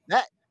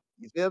that.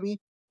 You feel me?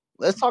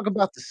 Let's talk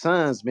about the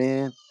Suns,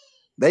 man.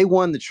 They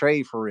won the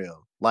trade for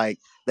real.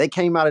 They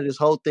came out of this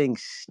whole thing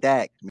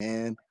stacked,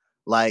 man.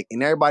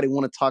 And everybody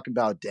want to talk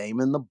about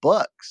Dame and the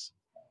Bucks.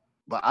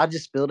 But I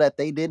just feel that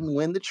they didn't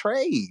win the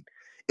trade.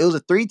 It was a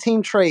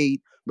 3-team trade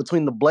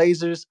between the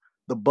Blazers,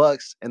 the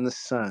Bucks, and the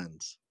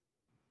Suns.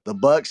 The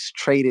Bucks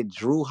traded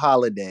Drew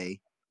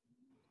Holiday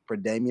for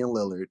Damian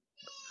Lillard.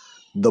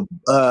 The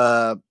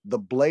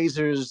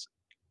Blazers,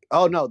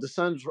 the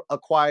Suns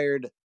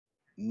acquired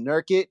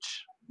Nurkic.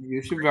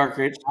 Yusuf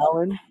Nurkic.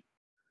 Allen.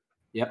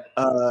 Yep.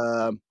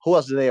 Who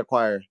else did they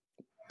acquire?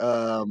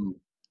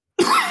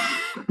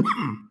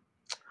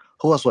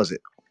 Who else was it?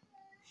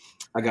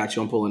 I got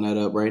you. I'm pulling that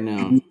up right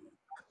now.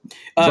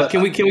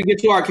 Can we get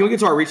to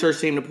our research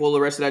team to pull the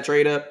rest of that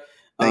trade up?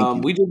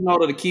 We just know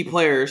that the key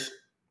players.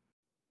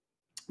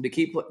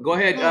 Go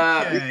ahead.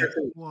 Okay.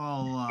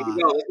 Well, let's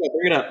go.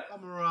 Bring it up.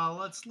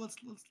 Let's.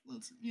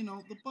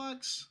 The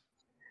Bucks.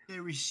 They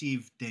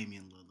received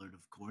Damian Lillard,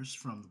 of course,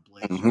 from the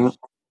Blazers.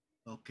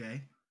 Mm-hmm.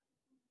 Okay.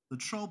 The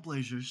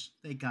Trailblazers,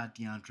 they got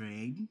DeAndre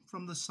Ayton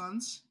from the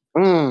Suns.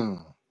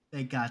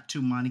 They got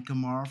Toumani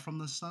Camara from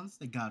the Suns.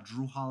 They got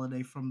Drew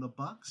Holiday from the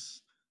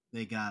Bucks.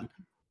 They got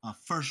a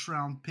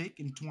first-round pick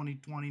in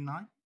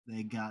 2029.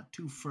 They got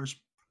 2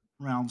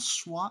 first-round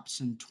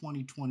swaps in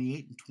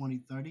 2028 and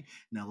 2030.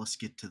 Now let's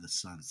get to the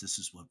Suns. This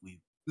is what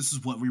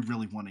we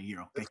really want to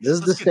hear. Okay, this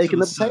is the steak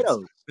and the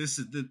potatoes.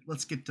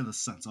 Let's get to the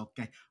Suns.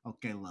 Okay.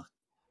 Look,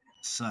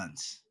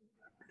 Suns.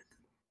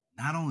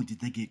 Not only did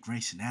they get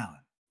Grayson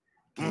Allen,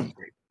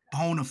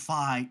 bona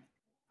fide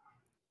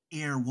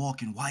air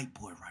walking white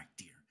boy right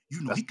there.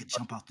 He could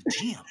jump out the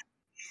gym.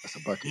 That's a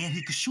bucket. And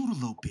he could shoot a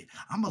little bit.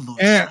 I'm a little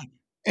excited.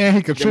 And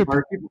he could trip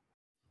people.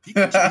 He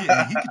could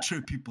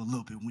trip people a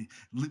little bit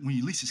when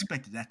you least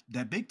expect it.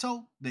 That big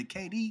toe that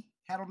KD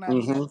had on that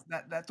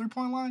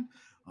 3-point line.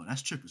 Oh,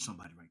 that's tripping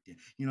somebody right there.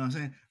 You know what I'm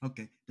saying?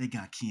 Okay, they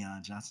got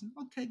Keon Johnson.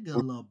 Okay, good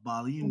little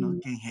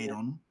baller. Can't hate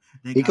on him.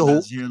 They got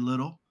Nazir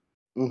Little.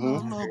 A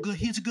little good.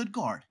 He's a good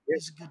guard.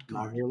 He's a good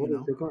guard.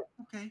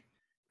 Okay.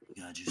 You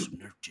gotta do some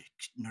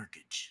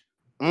Nurkic.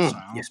 Sorry,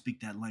 I don't speak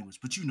that language,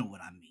 but you know what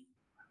I mean.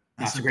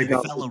 That's a great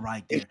fella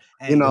right there.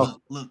 Hey,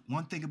 look,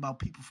 one thing about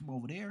people from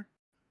over there,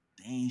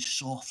 they ain't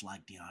soft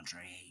like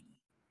DeAndre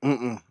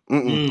Ayton.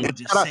 I'm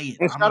just say it.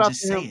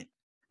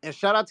 And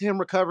shout out to him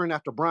recovering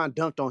after Bron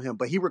dunked on him,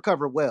 but he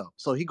recovered well,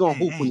 so he gonna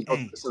hoop when he goes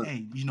to the Suns.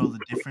 Hey, you know the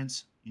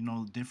difference? You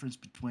know the difference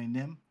between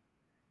them?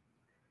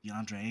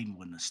 DeAndre Ayton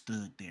wouldn't have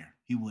stood there.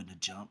 He wouldn't have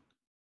jumped.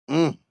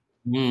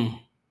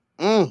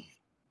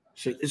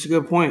 So it's a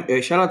good point.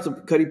 Hey, shout out to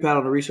Cuddy Pat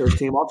on the research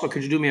team. Also,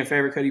 could you do me a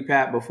favor, Cuddy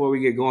Pat, before we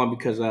get going,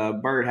 because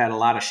Bird had a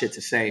lot of shit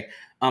to say.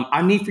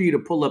 I need for you to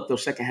pull up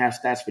those second half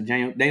stats for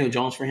Daniel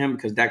Jones for him,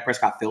 because Dak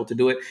Prescott failed to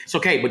do it. It's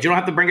okay, but you don't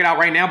have to bring it out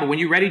right now. But when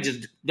you're ready,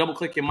 just double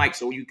click your mic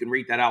so you can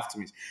read that off to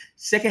me.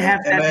 Second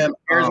half stats against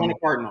Arizona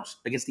Cardinals.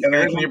 Against the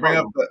Arizona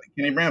Cardinals.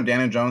 Can you bring up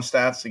Daniel Jones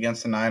stats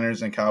against the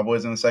Niners and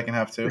Cowboys in the second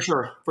half too?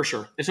 For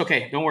sure. It's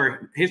okay. Don't worry.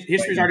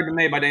 History's already been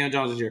made by Daniel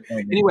Jones this year.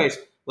 Anyways.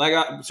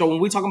 So when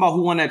we talk about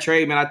who won that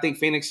trade, man, I think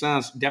Phoenix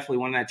Suns definitely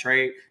won that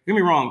trade. Don't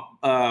get me wrong.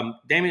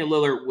 Damian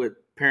Lillard with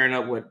pairing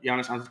up with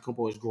Giannis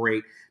Antetokounmpo is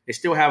great. They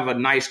still have a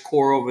nice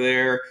core over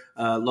there.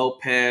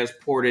 Lopez,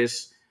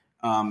 Portis,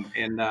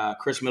 and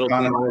Chris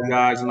Middleton, and all those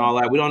guys and all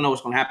that. We don't know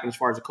what's going to happen as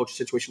far as the coaching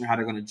situation, how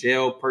they're going to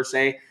gel per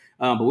se.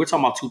 But we're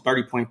talking about 2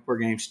 30-point per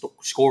game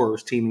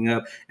scorers teaming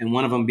up, and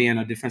one of them being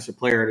a defensive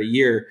player of the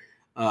year.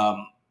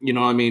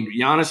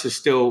 Giannis is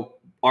still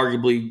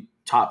arguably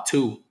top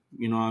 2.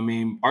 You know what I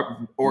mean?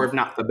 Or if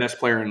not the best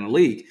player in the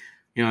league.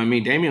 You know what I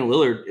mean? Damian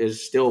Lillard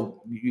is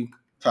still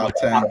top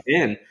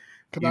 10.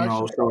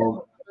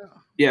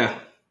 Yeah.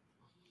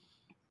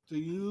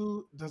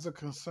 Does it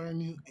concern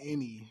you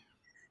any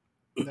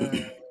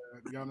that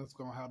Giannis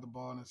gonna have the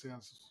ball in his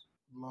hands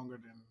longer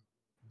than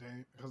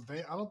Dame because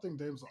I don't think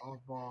Dame's off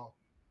ball.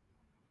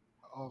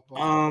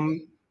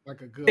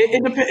 Like a good.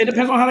 It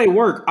depends on how they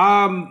work.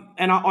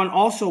 And on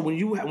also when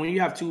you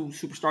have two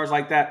superstars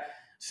like that,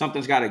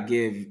 something's got to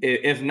give.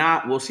 If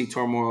not, we'll see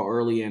turmoil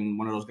early, and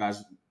one of those guys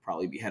will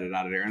probably be headed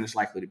out of there, and it's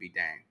likely to be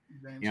Dame.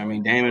 You know what I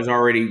mean? Dame has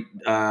already,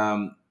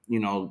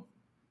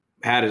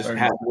 had his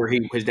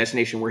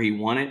destination where he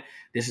wanted.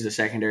 This is a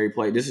secondary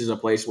play. This is a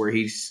place where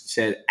he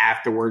said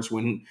afterwards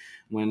when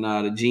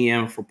the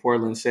GM for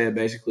Portland said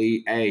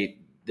basically, hey,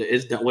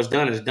 what's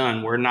done is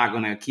done. We're not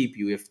going to keep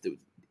you if the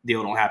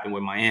deal don't happen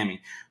with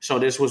Miami. So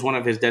this was one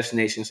of his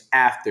destinations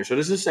after. So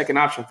this is a second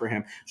option for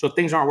him. So if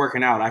things aren't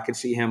working out, I could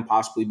see him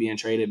possibly being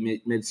traded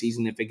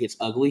mid-season if it gets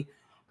ugly.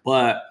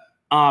 But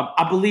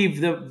I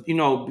believe that,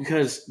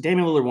 because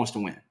Damian Lillard wants to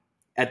win.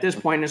 At this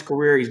point in his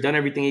career, he's done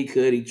everything he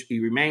could. He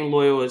remained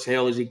loyal as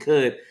hell as he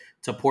could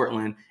to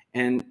Portland.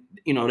 And,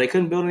 they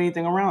couldn't build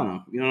anything around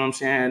him. You know what I'm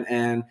saying?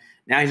 And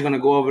now he's going to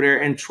go over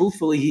there. And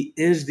truthfully, he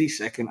is the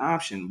second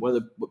option.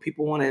 Whether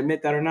people want to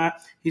admit that or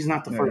not, he's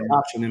not the first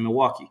option in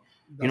Milwaukee.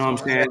 You know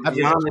what I'm saying? I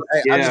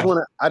just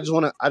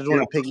want to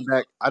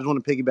piggyback. I just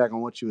want to piggyback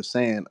on what you were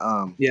saying.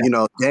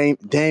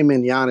 Dame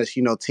and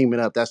Giannis, teaming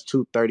up. That's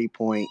 2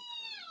 30-point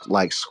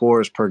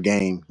scores per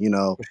game.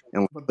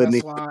 And but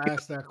that's why I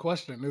asked that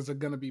question. Is it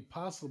going to be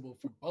possible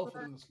for both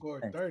of them to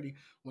score 30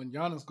 when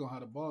Giannis gonna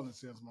have the ball in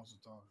his hands most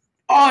of the time?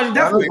 Oh, it's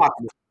definitely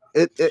possible.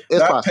 It's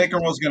possible. Pick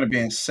and roll is going to be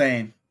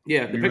insane.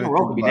 Yeah, the pick and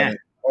roll could be that.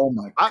 Oh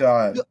my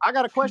god! I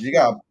got a question.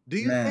 Do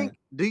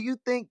you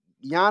think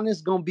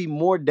Giannis gonna be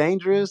more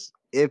dangerous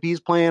if he's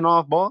playing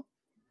off ball?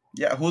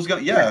 Yeah, who's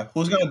gonna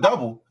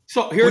double?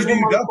 So here's my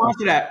response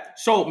to that.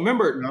 So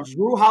remember,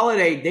 Drew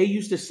Holiday, they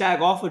used to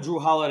sag off of Drew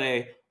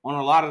Holiday on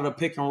a lot of the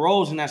pick and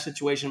rolls in that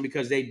situation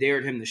because they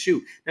dared him to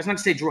shoot. That's not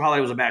to say Drew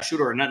Holiday was a bad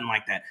shooter or nothing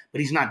like that,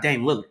 but he's not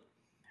Dame Lillard.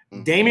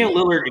 Mm-hmm. Damian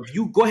Lillard, if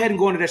you go ahead and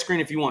go into that screen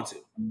if you want to,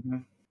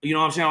 you know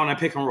what I'm saying, on that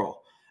pick and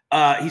roll,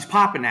 he's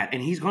popping that,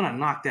 and he's going to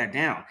knock that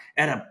down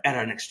at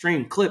an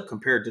extreme clip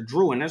compared to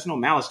Drew, and there's no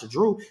malice to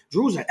Drew.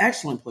 Drew's an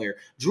excellent player.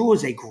 Drew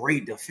is a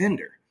great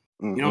defender.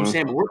 You know what I'm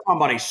saying? But we're talking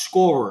about a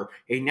scorer,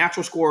 a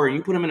natural scorer, and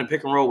you put him in a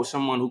pick and roll with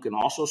someone who can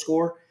also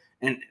score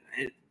and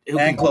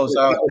close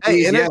out.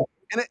 Hey,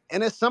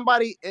 and it's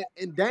somebody,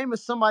 and Dame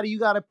is somebody you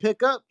got to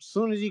pick up as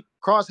soon as he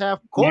cross half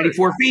court.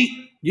 94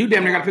 feet. You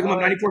damn near got to pick him up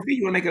 94 feet.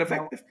 You want to make it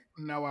effective.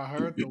 Now I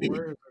heard the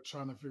Warriors are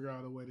trying to figure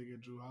out a way to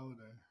get Drew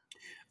Holiday.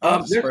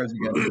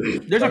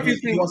 There's a few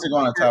things. He wants to go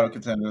on a title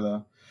contender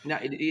though. No,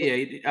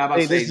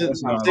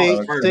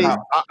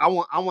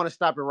 I want to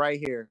stop it right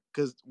here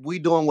because we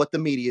doing what the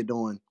media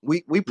doing.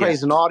 We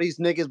praising all these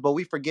niggas, but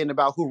we forgetting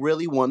about who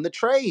really won the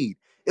trade.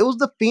 It was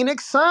the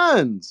Phoenix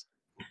Suns.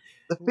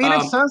 The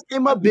Phoenix Suns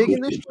came up big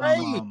in this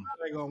trade.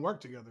 They're gonna work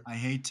together. I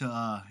hate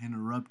to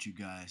interrupt you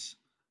guys.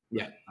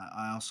 Yeah,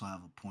 I also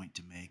have a point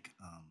to make.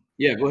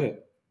 Go ahead.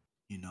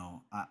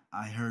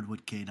 I heard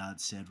what K-Dot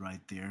said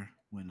right there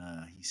when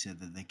he said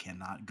that they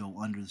cannot go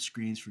under the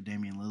screens for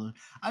Damian Lillard.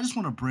 I just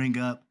want to bring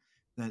up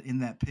that in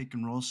that pick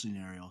and roll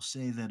scenario,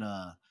 say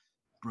that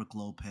Brook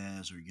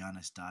Lopez or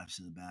Giannis dives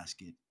to the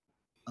basket.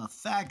 A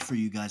fact for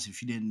you guys,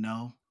 if you didn't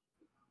know,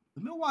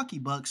 the Milwaukee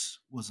Bucks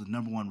was the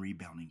number 1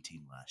 rebounding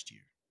team last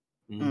year.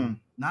 Mm-hmm.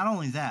 Not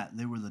only that,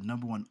 they were the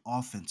number 1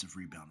 offensive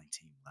rebounding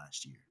team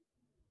last year.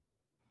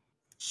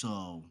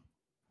 So,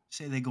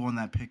 say they go on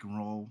that pick and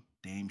roll,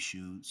 Dame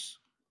shoots,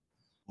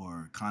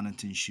 or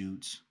Connaughton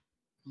shoots.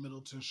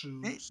 Middleton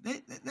shoots.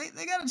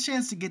 They got a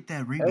chance to get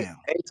that rebound.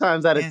 8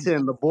 times out of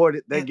 10, the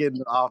board they're getting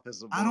the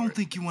offensive board. I don't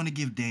think you want to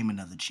give Dame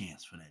another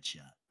chance for that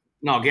shot.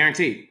 No,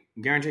 guaranteed,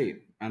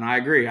 and I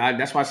agree.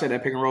 That's why I said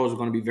that pick and roll is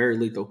going to be very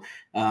lethal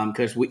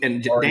because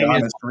Dame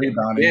is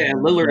rebounding. Yeah,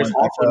 and Lillard is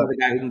also another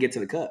guy who can get to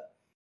the cup.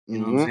 You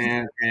know what I'm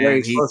saying?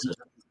 And he's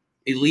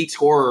elite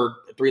scorer,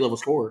 3-level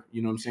scorer.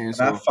 You know what I'm saying?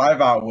 So that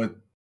 5 out with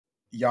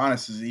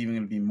Giannis is even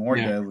going to be more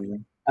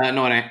deadly.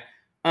 No, it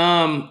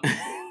ain't.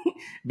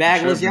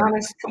 Bagless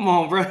Giannis, come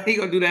on, bro. He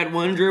gonna do that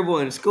one dribble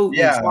and scoop.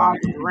 Yeah, and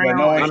but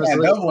no one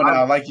can double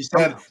now. Like you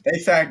said, they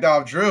sacked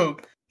off Drew.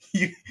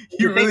 You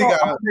really got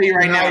to tell you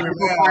right now.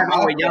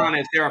 With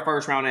Giannis, they're a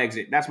first round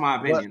exit. That's my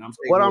opinion.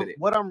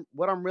 What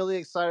I'm really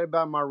excited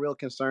about. My real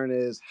concern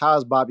is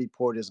how's Bobby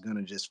Portis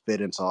gonna just fit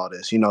into all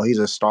this? He's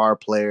a star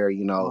player.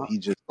 He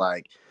just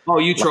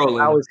you trolling.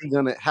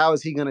 How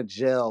is he gonna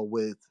gel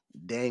with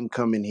Dame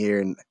coming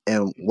here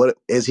and what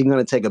is he going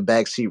to take a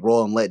backseat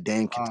role and let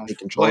Dame take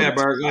control? Go ahead,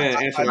 Berg. Go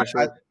ahead. Answer my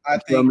question. I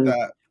think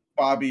that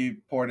Bobby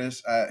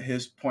Portis at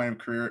his point of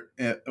career,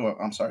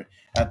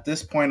 at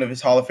this point of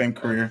his Hall of Fame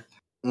career,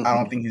 I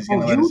don't think he's going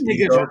to let us.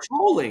 You niggas are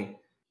trolling.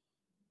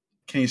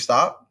 Can you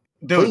stop?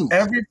 Dude, please.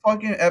 Every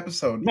fucking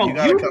episode, you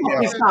got to cut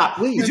me off. Stop.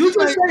 Did you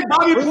just say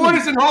Bobby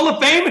Portis in Hall of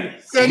Fame?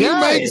 Can you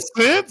make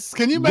sense?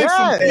 Can you make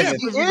some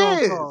sense?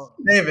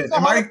 David,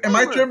 am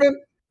I tripping?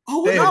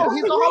 Oh, David, no,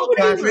 he's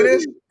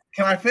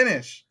Can I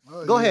finish?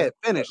 Go ahead,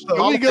 finish. So,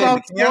 can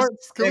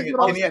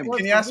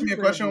you ask me a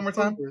question one more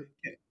time?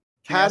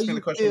 How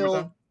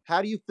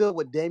do you feel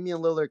with Damian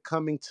Lillard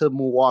coming to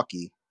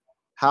Milwaukee?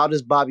 How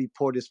does Bobby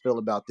Portis feel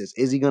about this?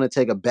 Is he going to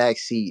take a back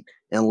seat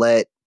and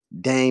let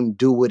Dame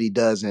do what he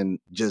does and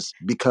just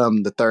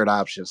become the third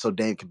option so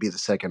Dame could be the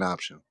second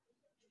option?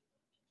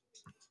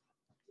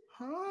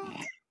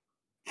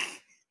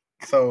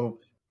 So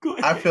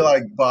I feel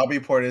like Bobby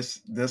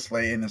Portis this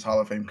late in his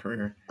Hall of Fame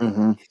career,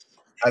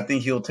 I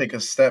think he'll take a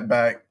step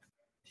back.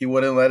 He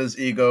wouldn't let his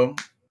ego,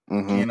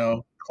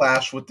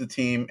 clash with the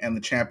team and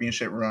the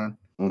championship run.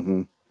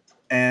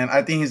 And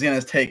I think he's going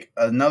to take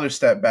another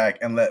step back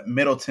and let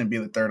Middleton be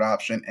the third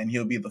option, and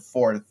he'll be the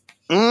fourth.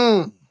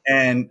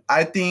 And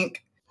I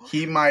think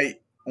he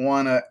might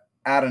want to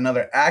add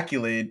another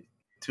accolade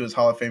to his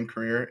Hall of Fame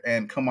career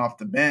and come off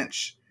the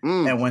bench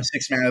and win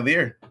Sixth Man of the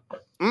Year.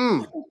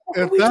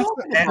 If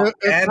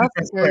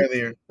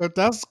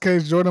that's the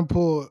case, Jordan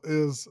Poole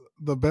is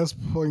the best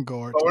point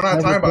guard. But we're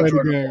not talking about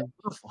Jordan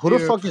Poole. Who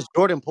the fuck is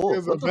Jordan Poole?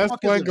 He's the best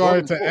point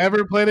guard to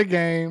ever play the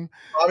game.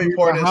 Bobby He's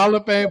Portis, a Hall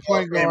of Fame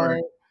point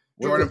guard.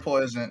 Jordan Poole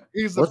isn't.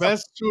 He's the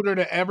best shooter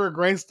to ever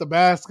grace the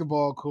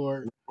basketball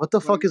court. What the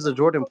fuck is a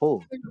Jordan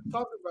Poole?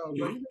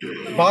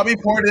 Bobby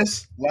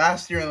Portis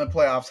last year in the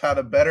playoffs had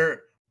a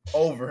better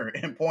over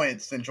in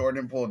points than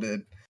Jordan Poole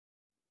did.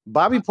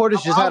 Bobby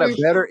Portis just had a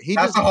better.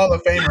 That's a Hall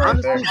of Famer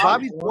right there.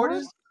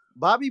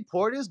 Bobby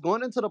Portis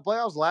going into the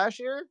playoffs last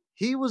year,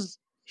 he was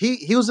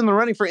in the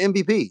running for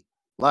MVP.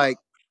 Like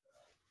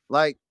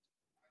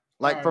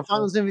for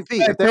Finals MVP.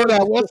 If they were CJ,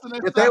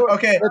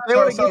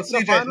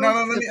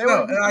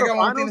 I got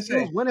one thing to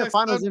say. Winning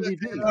Finals MVP.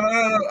 No,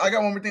 I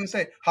got one more thing to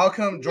say. How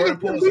come Jordan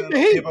Poole is in the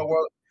FIBA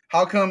World?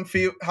 How come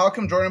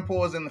Jordan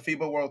Poole is in the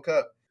FIBA World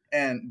Cup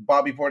and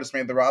Bobby Portis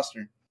made the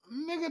roster?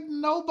 Nigga,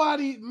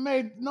 nobody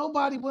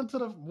went to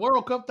the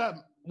World Cup that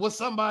was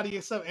somebody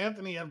except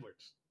Anthony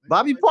Edwards.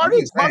 Bobby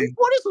Portis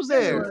was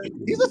there.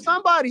 He's a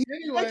somebody.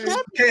 Why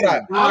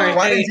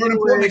didn't Jordan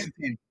Poole make the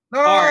team?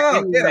 No.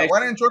 Why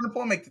didn't Jordan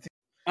Poole make the team?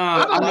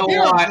 I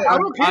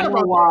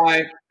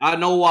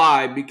know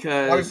why.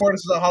 Because Bobby Portis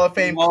is a Hall of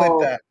Fame. Clip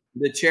that.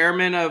 The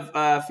chairman of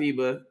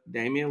FIBA,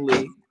 Damian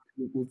Lee,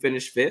 who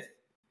finished 5th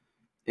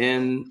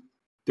in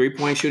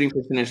 3-point shooting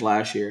percentage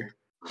last year,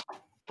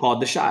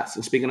 called the shots.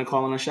 And speaking of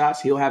calling the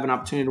shots, he'll have an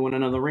opportunity to win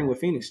another ring with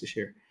Phoenix this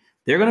year.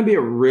 They're going to be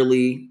a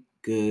really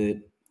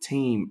good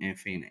team in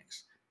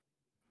Phoenix.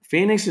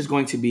 Phoenix is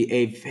going to be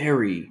a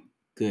very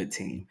good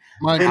team.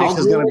 Phoenix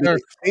is going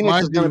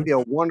to be a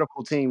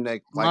wonderful team.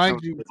 I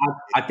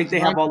think they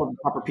have all of the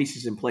proper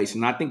pieces in place,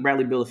 and I think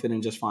Bradley Beal will fit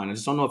in just fine. I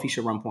just don't know if he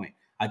should run point.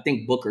 I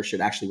think Booker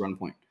should actually run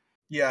point.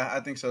 Yeah,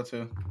 I think so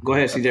too. Go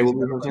ahead, CJ. What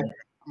were you saying?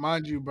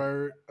 Mind you,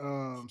 Bird,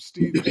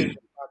 Steve was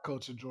not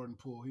coaching Jordan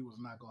Poole. He was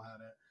not going to have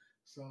that.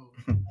 So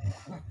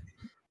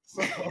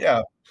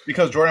yeah,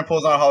 because Jordan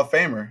Poole's not a Hall of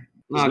Famer.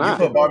 No, you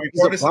put Bobby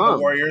Portis in the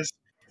Warriors.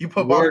 You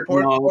put Bobby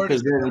Portis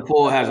because Jordan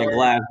Poole has a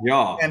glass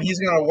jaw, and he's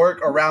going to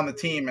work around the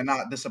team and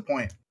not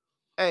disappoint.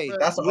 Hey,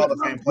 that's a Hall of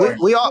Fame player.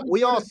 We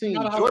all seen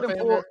Jordan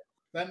Poole.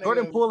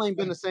 Jordan Poole ain't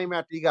been the same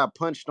after he got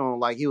punched on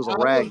like he was a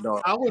rag doll.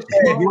 I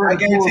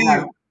guarantee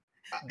you,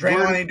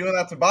 Draymond ain't doing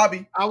that to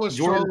Bobby.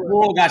 Jordan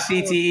Poole got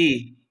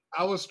CTE.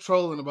 I was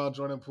trolling about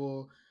Jordan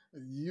Poole.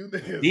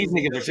 These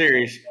niggas are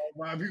serious.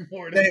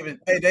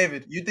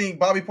 David, you think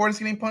Bobby Portis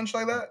getting punched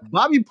like that?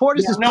 Bobby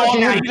Portis is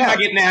punching him not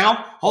getting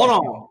now. Hold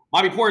on.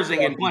 Bobby Portis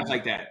ain't getting punched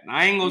like that.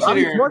 I ain't gonna sit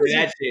here and do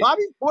that shit.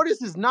 Bobby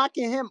Portis is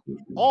knocking him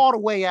all the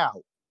way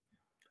out.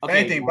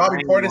 Okay,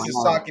 Bobby Portis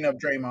is socking up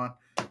Draymond.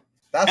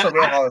 That's a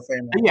real Hall of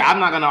Famer. Yeah, I'm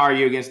not gonna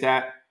argue against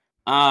that.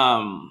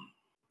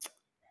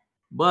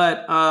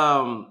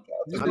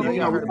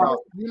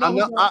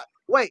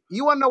 Wait,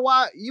 you want to know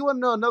why? You want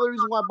to know another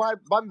reason why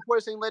Bobby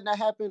Portis ain't letting that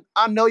happen?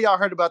 I know y'all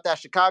heard about that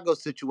Chicago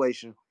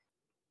situation.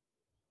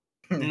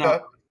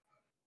 No.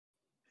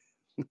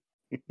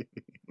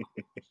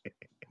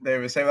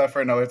 David, save that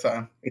for another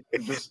time.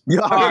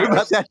 Y'all heard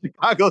about that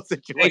Chicago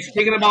situation. Hey,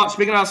 speaking about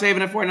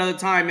saving it for another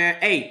time, man.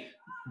 Hey,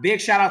 big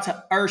shout out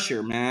to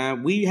Usher,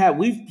 man.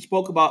 We've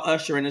spoke about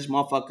Usher in this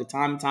motherfucker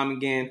time and time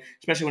again,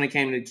 especially when it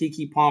came to the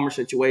Keke Palmer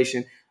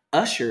situation.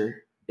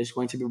 Usher is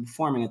going to be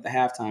performing at the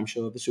halftime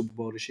show of the Super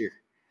Bowl this year.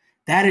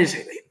 That is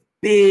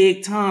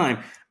big time.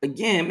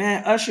 Again,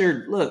 man,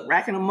 Usher, look,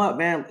 racking him up,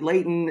 man, at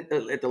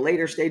the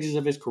later stages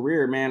of his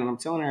career, man. And I'm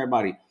telling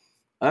everybody,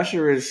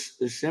 Usher is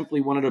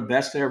simply one of the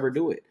best to ever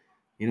do it.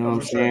 You know what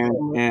I'm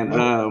saying? And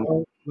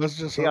let's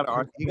just he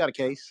got a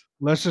case.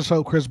 Let's just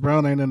hope Chris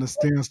Brown ain't in the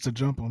stands to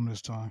jump on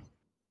this time.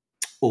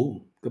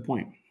 Oh, good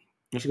point.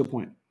 That's a good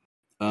point.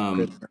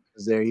 There,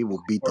 he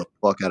will beat the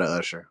fuck out of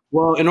Usher.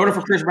 Well, in order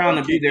for Chris Brown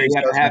to be there, he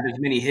has to have as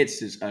many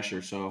hits as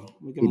Usher. So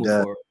we can move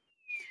forward.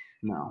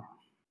 No,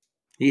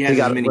 he has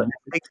as many.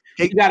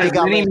 He got as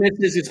many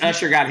misses as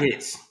Usher got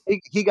hits.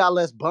 He got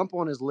less bump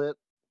on his lip.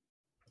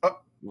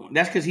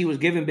 That's because he was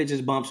giving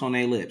bitches bumps on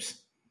their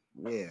lips.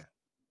 Yeah.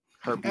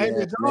 Hey,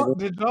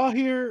 did y'all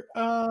hear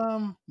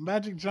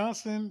Magic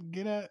Johnson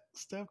get at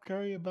Steph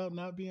Curry about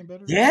not being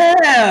better?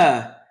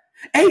 Yeah.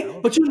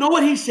 Hey, but you know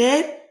what he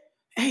said?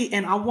 Hey,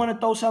 and I want to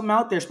throw something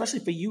out there,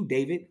 especially for you,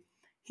 David.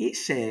 He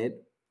said,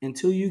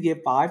 until you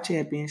get 5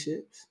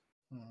 championships,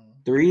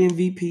 3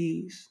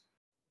 MVPs,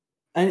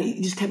 And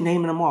he just kept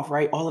naming them off,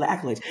 right? All of the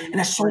accolades. And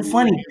that's so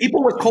funny.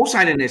 People were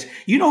co-signing this.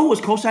 You know who was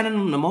co-signing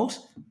them the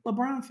most?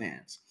 LeBron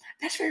fans.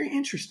 That's very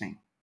interesting.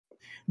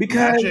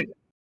 Because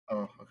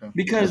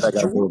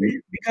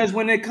because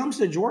when it comes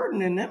to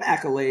Jordan and them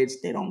accolades,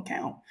 they don't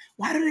count.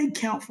 Why do they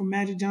count for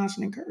Magic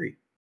Johnson and Curry?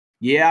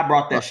 Yeah, I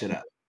brought that shit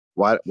up.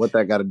 Why? What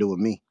that got to do with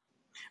me?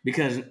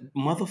 Because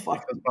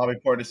motherfucker, Bobby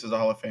Portis is a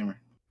Hall of Famer.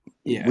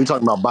 Yeah, we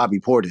talking about Bobby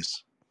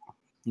Portis.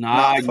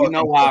 Nah, you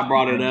know why I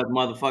brought it up,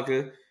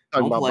 motherfucker.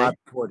 Talking about Bobby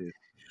Portis.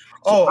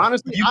 So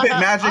honestly, you picked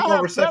Magic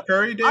over Steph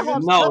Curry,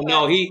 David? No.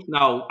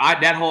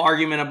 That whole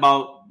argument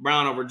about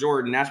Brown over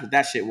Jordan, that's what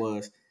that shit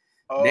was.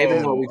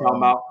 David, what we talking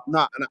about?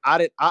 No,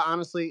 I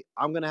honestly,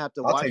 I'm gonna have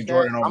to watch that.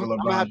 Jordan over LeBron. I'm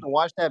gonna have to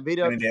watch that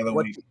video. I'm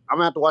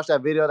gonna have to watch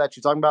that video that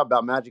you're talking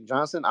about Magic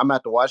Johnson. I'm gonna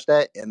have to watch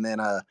that, and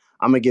then I'm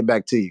gonna get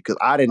back to you because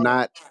I didn't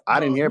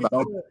hear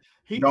about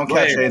it. Don't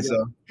catch shades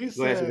though.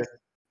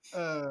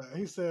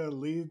 He said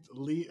lead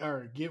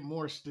or get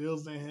more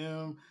steals than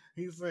him.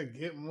 He said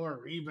get more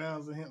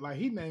rebounds than him. Like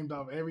he named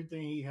off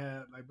everything he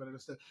had, like better than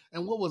Steph.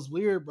 And what was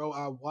weird, bro,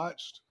 I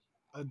watched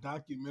a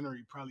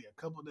documentary probably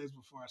a couple days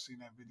before I seen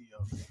that video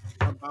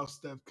about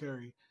Steph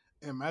Curry,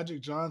 and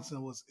Magic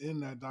Johnson was in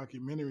that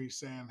documentary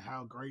saying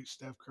how great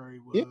Steph Curry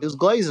was. Yeah, it was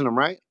glazing him,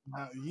 right?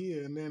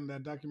 Yeah, and then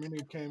that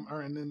documentary came,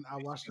 and then I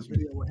watched this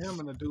video with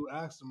him, and the dude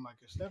asked him like,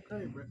 "Is Steph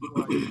Curry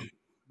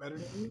better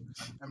than you?"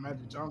 And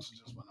Magic Johnson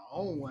just went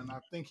on one. I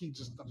think he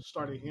just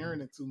started hearing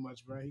it too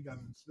much, bro. He got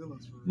in his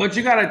feelings for it. But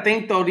you got to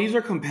think though, these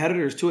are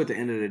competitors too. At the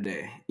end of the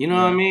day, you know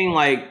what I mean?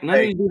 Like none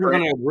of these people are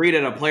going to agree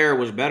that a player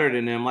was better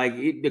than them. Like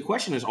the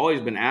question has always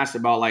been asked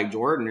about like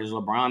Jordan, is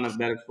LeBron the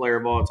best player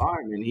of all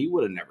time? And he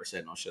would have never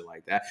said no shit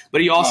like that.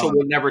 But he also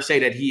would never say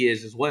that he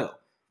is as well.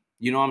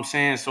 You know what I'm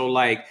saying? So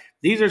like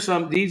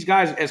these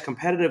guys as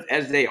competitive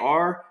as they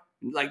are.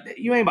 Like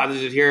you ain't about to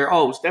just hear,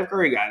 oh, Steph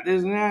Curry got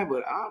this and that,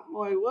 but I'm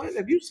like, what?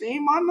 Have you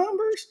seen my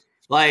numbers?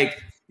 Like,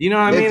 you know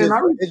what I mean?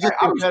 It's just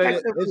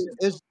competitive.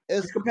 It's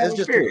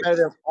just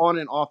competitive on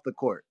and off the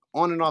court.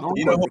 On and off the court.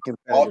 You know who's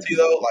salty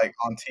though? Like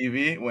on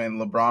TV when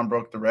LeBron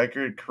broke the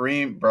record,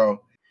 Kareem, bro.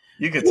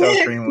 You could tell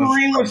Kareem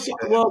was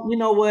well, you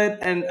know what,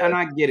 and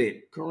I get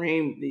it.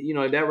 Kareem, you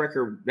know, that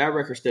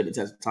record stood the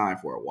test of time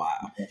for a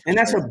while. And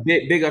that's a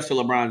big ups to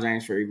LeBron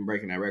James for even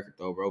breaking that record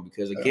though, bro.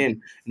 Because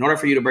again, in order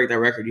for you to break that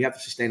record, you have to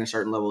sustain a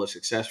certain level of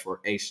success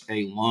for a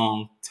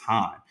long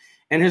time.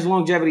 And his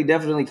longevity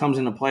definitely comes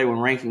into play when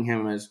ranking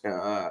him as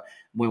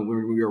when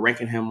we were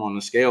ranking him on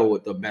the scale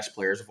with the best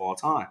players of all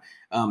time.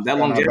 That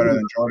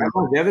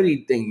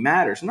longevity thing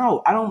matters.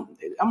 No, I don't.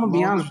 I'm gonna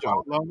be honest with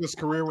you. Longest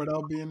career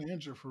without being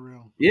injured for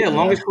real. Yeah,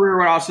 longest career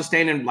without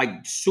sustaining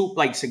like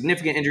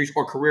significant injuries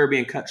or career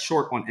being cut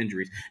short on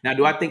injuries. Now,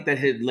 do I think that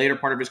his later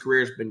part of his career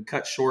has been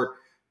cut short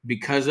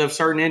because of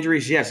certain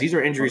injuries? Yes, these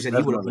are injuries that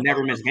he would have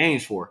never missed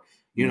games for.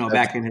 You know,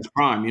 back in his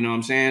prime. You know what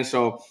I'm saying?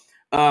 So.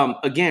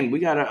 Again, we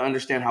got to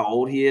understand how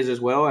old he is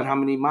as well and how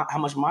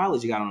much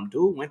mileage he got on him.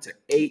 Dude went to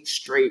 8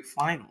 straight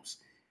finals.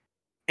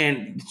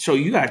 And so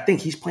you got to think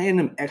he's playing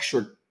them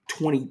extra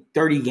 20,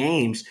 30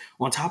 games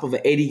on top of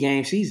an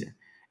 80-game season.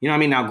 You know what I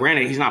mean? Now,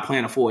 granted, he's not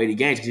playing a full 80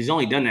 games because he's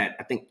only done that,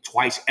 I think,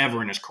 twice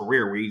ever in his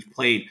career where he's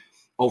played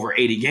over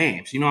 80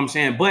 games. You know what I'm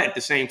saying? But at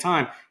the same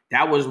time,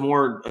 that was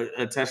more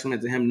a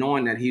testament to him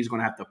knowing that he's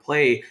going to have to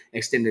play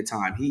extended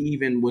time. He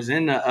even was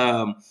in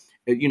the,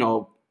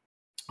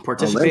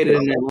 participated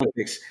in the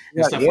Olympics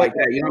and stuff like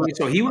that. You know what I mean?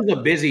 So he was a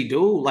busy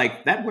dude.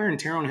 Like that wear and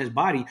tear on his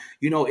body,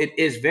 you know, it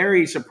is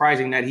very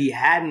surprising that he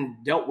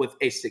hadn't dealt with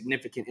a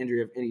significant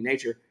injury of any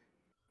nature.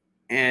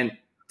 And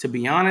to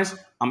be honest,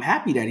 I'm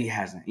happy that he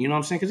hasn't. You know what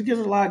I'm saying? Because it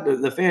gives a lot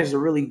of the fans to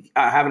really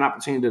have an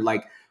opportunity to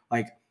like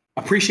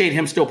appreciate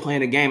him still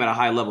playing the game at a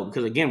high level.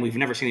 Because again, we've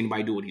never seen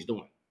anybody do what he's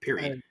doing.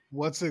 Period. And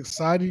what's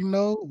exciting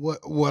though,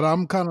 what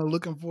I'm kind of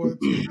looking forward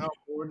to now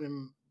more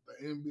than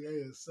the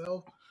NBA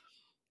itself,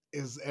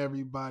 is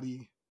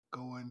everybody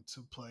going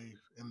to play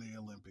in the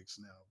Olympics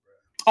now, bro?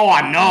 Oh,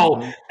 I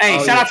know.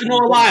 Hey, shout out to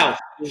Noah Lyle.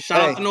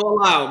 Shout out to Noah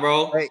Lyle,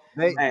 bro.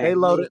 They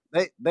loaded.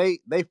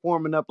 They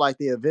forming up like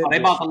the Avengers. They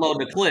about to load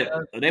the clip.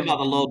 They about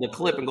to load the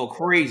clip and go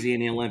crazy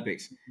in the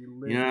Olympics.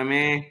 You know what I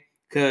mean?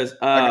 Because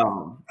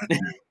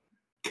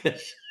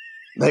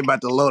they about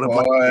to load up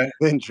like the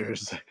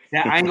Avengers.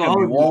 Yeah, I ain't gonna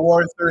hold you. World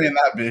War III in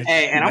that bitch.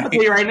 Hey, and I'm gonna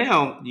tell you right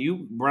now,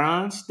 you,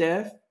 Bron,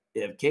 Steph.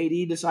 If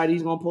KD decides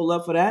he's gonna pull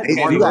up for that,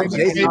 you got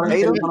Jason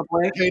Tatum gonna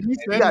play.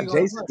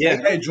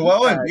 Hey,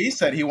 Joel Embiid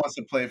said he wants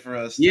to play for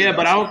us. Yeah,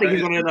 but I don't think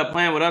he's gonna end up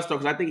playing with us though,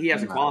 because I think he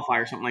has to qualify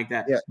or something like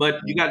that. Yeah.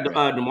 But you got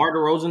DeMar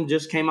DeRozan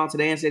just came out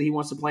today and said he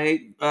wants to play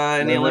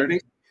in the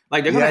Olympics.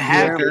 Like they're gonna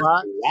have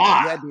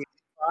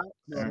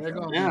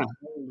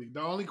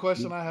The only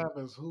question I have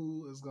is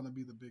who is gonna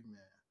be the big man?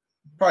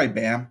 Probably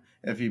Bam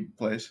if he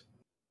plays.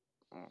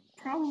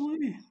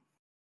 Probably.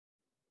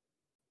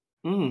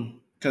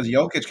 Because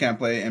Jokic can't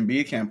play,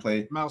 Embiid can't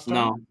play. Miles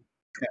Turner. No.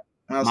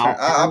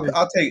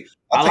 I'll take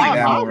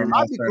Bam over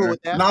Miles Turner.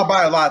 Not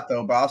by a lot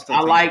though, but I'll still.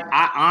 I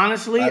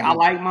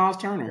like Miles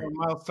Turner.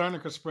 Miles Turner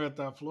could spread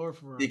that floor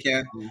for us. He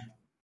can.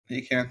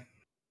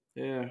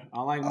 Yeah,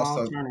 I like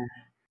Miles Turner.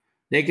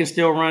 They can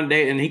still run,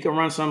 and he can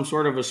run some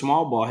sort of a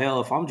small ball. Hell,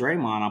 if I'm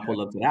Draymond, I'll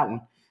pull up to that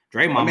one.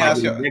 Draymond might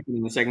be ejected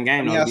in the second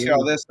game. Let me ask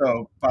y'all this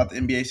though about the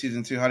NBA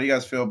season 2. How do you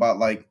guys feel about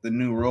like the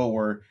new rule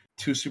where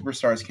 2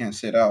 superstars can't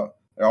sit out?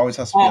 There always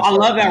has to be. I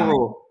love that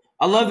rule.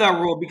 I love that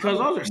rule because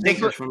those are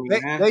stickers for me,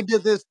 man. They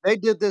did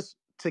this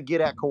to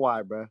get at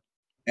Kawhi, bro.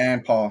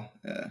 And Paul,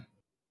 yeah.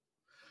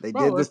 They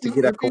did this to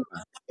get at Kawhi.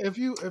 If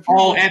you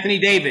Anthony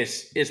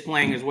Davis is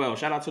playing as well.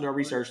 Shout out to the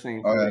research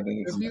team.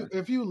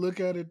 If you look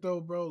at it though,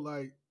 bro,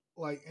 like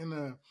in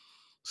a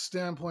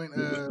standpoint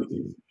of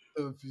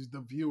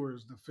the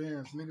viewers, the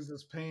fans, niggas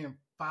is paying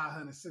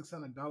 $500,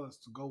 $600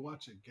 to go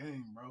watch a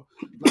game, bro.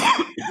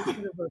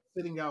 Like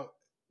sitting out,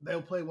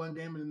 they'll play one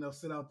game and then they'll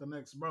sit out the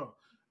next, bro.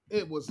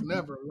 It was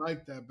never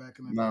like that back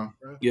in the day,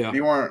 bro. Yeah,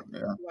 you weren't.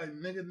 Yeah. Like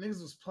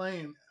niggas was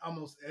playing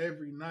almost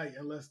every night,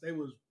 unless they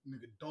was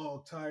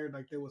dog tired.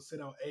 Like they would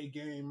sit out a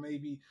game,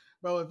 maybe,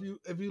 bro.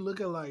 If you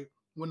look at like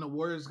when the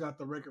Warriors got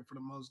the record for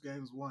the most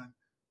games won,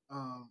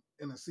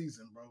 in a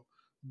season, bro,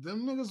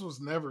 them niggas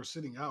was never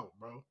sitting out,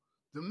 bro.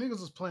 Them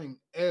niggas was playing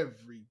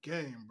every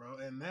game, bro.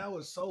 And now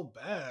it's so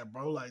bad,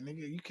 bro. Like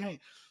nigga, you can't,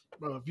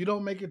 bro. If you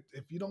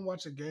don't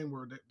watch a game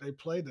where they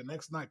play the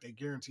next night, they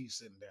guarantee you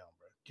sitting down, bro.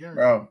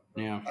 Bro,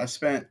 yeah. I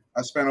spent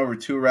over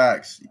 2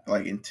 racks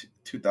like in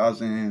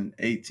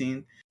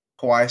 2018.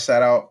 Kawhi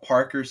sat out,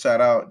 Parker sat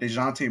out,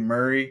 DeJounte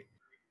Murray.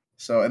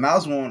 So, and that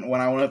was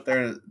when I went up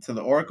there to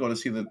the Oracle to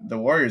see the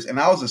Warriors, and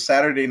that was a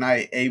Saturday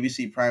night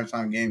ABC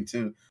primetime game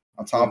too.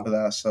 On top of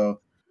that,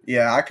 so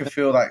yeah, I could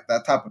feel like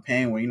that type of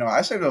pain where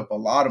I saved up a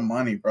lot of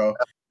money, bro.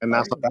 And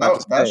that's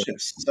that shit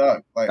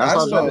sucked. Like that's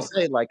what I was about to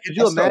say. Like, could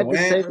you imagine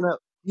saving up?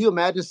 You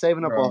imagine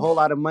saving up a whole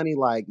lot of money?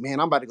 Like, man,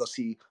 I'm about to go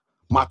see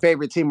my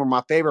favorite team or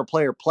my favorite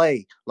player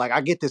play. Like,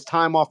 I get this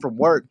time off from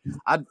work.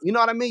 You know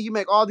what I mean? You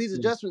make all these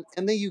adjustments,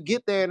 and then you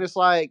get there, and it's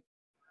like,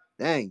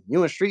 dang,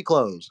 you in street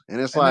clothes, and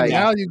it's like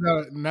now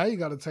you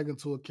gotta take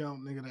into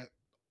account, nigga, that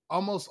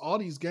almost all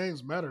these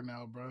games matter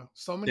now, bro.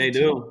 So many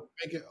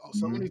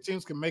many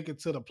teams can make it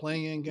to the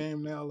play-in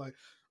game now. Like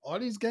all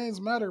these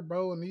games matter,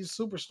 bro. And these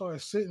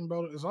superstars sitting,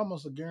 bro, is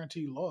almost a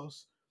guaranteed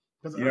loss.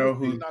 Because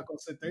who's not gonna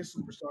sit their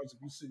superstars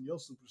if you sit your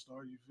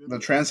superstar. You feel the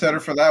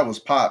trendsetter for that was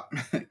Pop,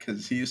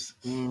 because he used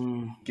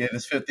to get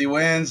his 50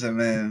 wins,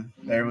 and then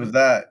there was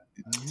that.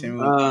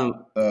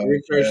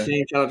 Research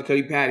team, shout out to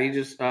Cody Pat. He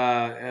just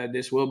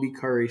this will be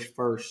Curry's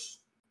first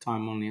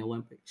time on the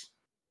Olympics.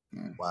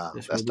 Wow,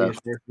 that's tough.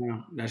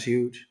 That's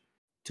huge.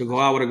 To go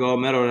out with a gold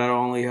medal, that'll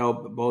only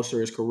help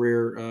bolster his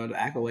career, the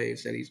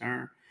accolades that he's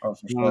earned. Oh,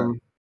 for sure.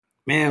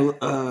 Man,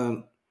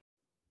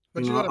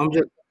 but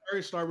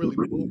Curry started really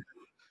cool.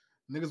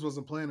 Niggas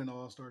wasn't playing in the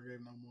All-Star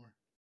game no more.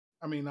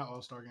 I mean, not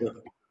All-Star game,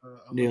 but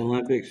the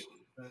Olympics.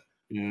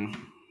 Yeah.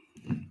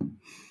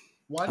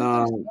 Why did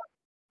they stop?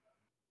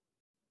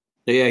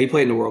 Yeah, he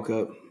played in the World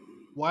Cup.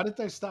 Why did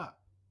they stop?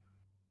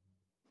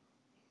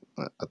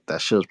 That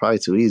shit was probably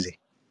too easy.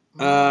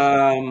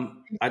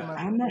 I'm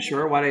not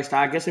sure why they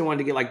stopped. I guess they wanted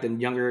to get like the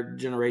younger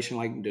generation,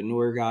 like the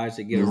newer guys,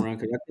 to get a run.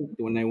 Because I think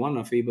when they won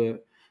the FIBA,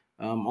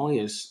 only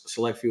a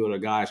select few of the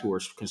guys who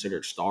were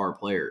considered star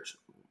players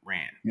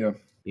ran. Yeah.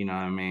 You know what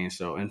I mean?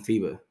 So in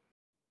FIBA.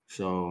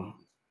 So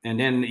and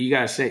then you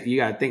gotta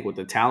think with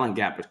the talent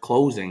gap is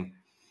closing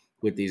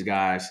with these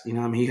guys. You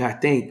know what I mean? You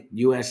gotta think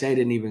USA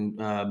didn't even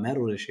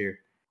medal this year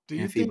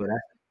in FIBA.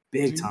 That's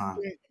big time.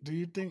 Do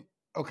you think?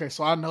 Okay,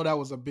 so I know that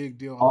was a big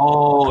deal.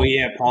 Oh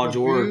yeah, Paul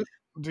George.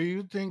 Do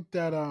you think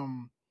that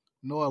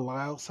Noah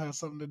Lyles has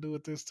something to do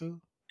with this too?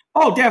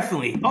 Oh,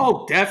 definitely.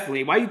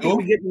 Why you think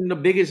we getting the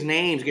biggest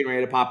names getting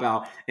ready to pop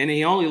out, and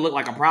he only looked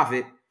like a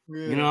prophet?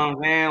 Yeah. You know what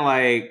I'm saying?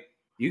 Like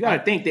you got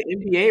to think the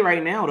NBA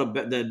right now, the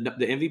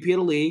MVP of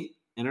the league,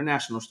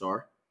 international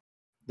star,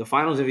 the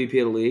Finals MVP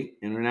of the league,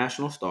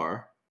 international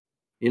star.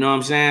 You know what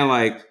I'm saying?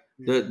 Like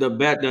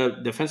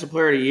the defensive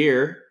player of the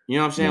year. You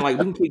know what I'm saying? Like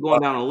we can keep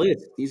going down the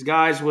list. These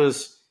guys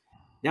was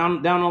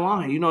down the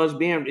line. You know, it's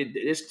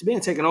being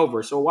taken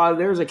over. So while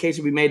there's a case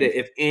to be made that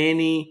if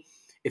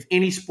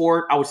any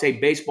sport, I would say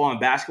baseball and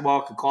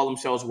basketball, could call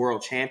themselves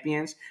world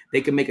champions,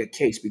 they can make a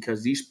case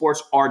because these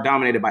sports are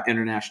dominated by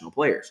international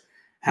players.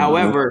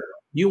 However,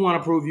 you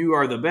want to prove you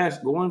are the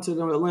best, go into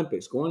the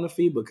Olympics, go into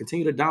FIBA,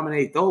 continue to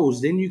dominate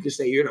those, then you can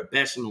say you're the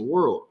best in the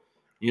world.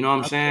 You know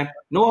what I'm saying?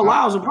 Noah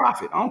Lyles a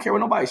prophet. I don't care what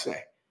nobody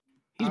say.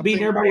 He's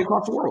beating everybody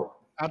across the world.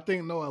 I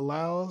think Noah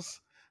Lyles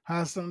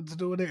has something to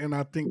do with it, and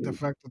I think the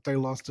fact that they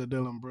lost to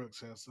Dylan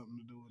Brooks has something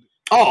to do with it.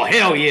 Oh,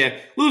 hell yeah.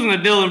 Losing to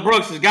Dylan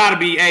Brooks has got to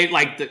be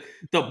like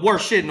the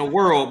worst shit in the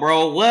world,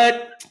 bro.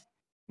 What?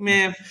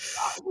 Man.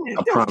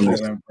 I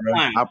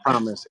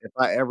promise. If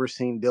I ever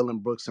seen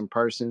Dylan Brooks in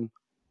person,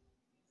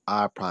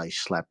 I'd probably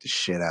slap the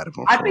shit out of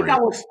him. I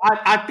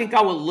think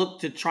I would look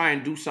to try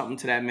and do something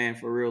to that man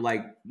for real,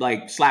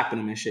 like slapping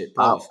him and shit.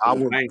 I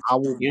would,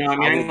 you know what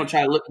I mean? I ain't gonna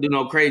try to do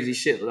no crazy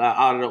shit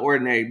out of the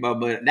ordinary, but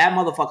that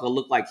motherfucker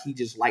looked like he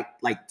just like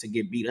to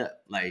get beat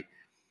up. Like,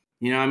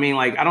 you know what I mean?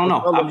 Like, I don't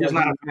know. I'm just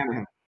not a fan of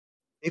him.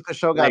 He for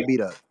sure got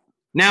beat up.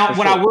 Now,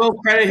 what I will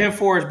credit him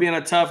for is being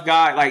a tough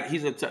guy. Like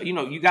he's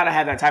you got to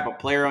have that type of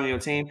player on your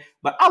team.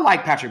 But I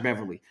like Patrick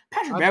Beverly.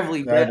 Patrick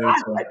Beverly, man,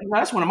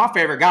 that's one of my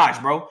favorite guys,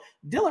 bro.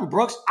 Dylan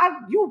Brooks,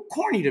 you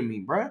corny to me,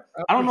 bro.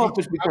 I don't know if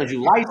it's because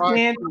you light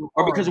skinned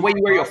or because the way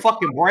you wear your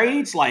fucking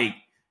braids. Like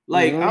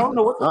I don't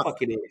know what the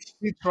fuck it is.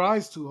 He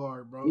tries too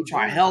hard, bro. He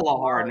try hella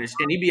hard, and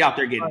he be out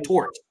there getting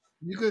torched.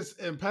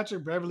 And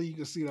Patrick Beverly, you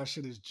can see that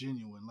shit is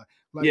genuine.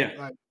 Like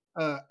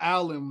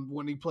Allen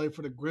when he played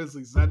for the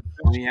Grizzlies.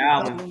 Tony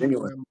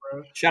Allen.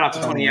 Shout out to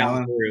Tony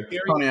Allen.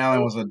 Tony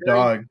Allen was a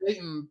dog.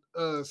 Dayton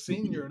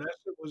Senior, that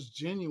shit was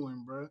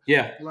genuine, bro.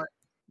 Yeah. Like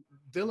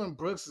Dylan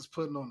Brooks is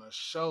putting on a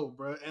show,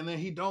 bro, and then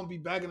he don't be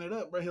backing it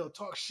up, bro. He'll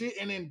talk shit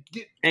and then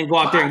go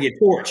out there and get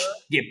torched,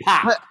 get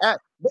popped.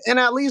 And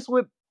at least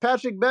with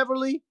Patrick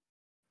Beverly,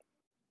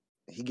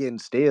 he getting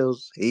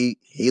steals. He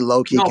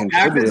low key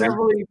contributing.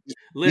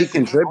 He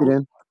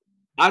contributing.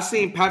 I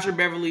seen Patrick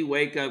Beverly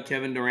wake up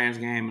Kevin Durant's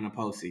game in the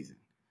postseason.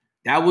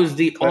 That was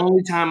the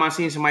only time I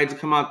seen somebody to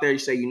come out there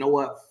and say, you know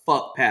what,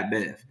 fuck Pat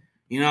Bev.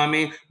 You know what I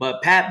mean?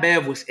 But Pat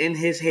Bev was in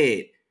his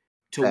head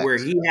to where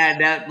he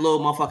had that little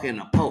motherfucker in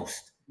the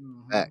post.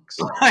 X.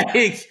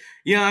 Like,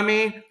 you know what I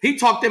mean? He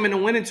talked them into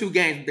winning 2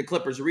 games with the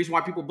Clippers. The reason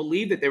why people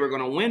believed that they were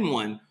going to win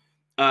one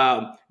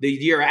the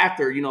year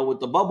after, with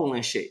the bubble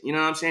and shit. You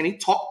know what I'm saying? He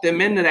talked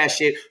them into that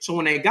shit. So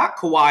when they got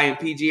Kawhi and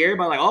PG,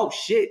 everybody like, oh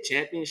shit,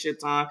 championship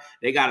time.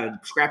 They got a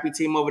scrappy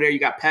team over there. You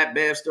got Pat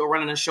Bev still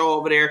running the show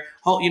over there.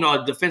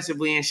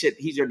 Defensively and shit.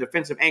 He's your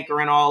defensive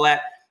anchor and all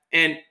that.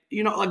 And,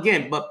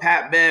 again, but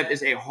Pat Bev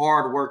is a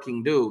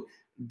hard-working dude.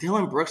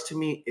 Dylan Brooks, to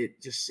me,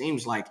 it just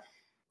seems like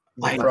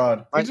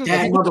fraud. That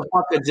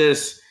motherfucker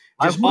just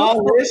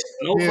all this,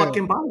 no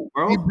fucking body,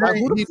 bro.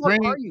 Who the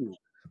fuck are you?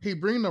 He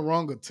bring the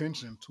wrong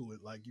attention to it.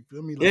 Like, you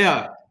feel me? Like,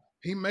 yeah.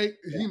 He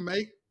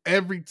make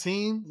every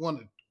team want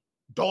to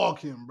dog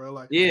him, bro.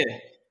 Like, yeah.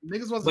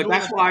 Niggas wasn't but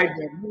that's why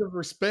niggas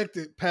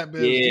respected Pat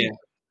Bev. Yeah.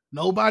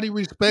 Nobody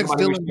respects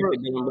Dylan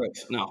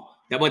Brooks. No.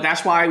 But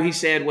that's why he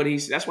said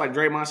that's why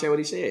Draymond said what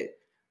he said.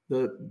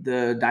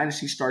 The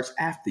dynasty starts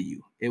after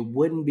you. It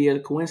wouldn't be a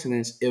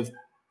coincidence if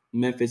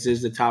Memphis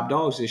is the top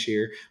dogs this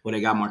year. Well, they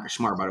got Marcus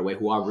Smart, by the way,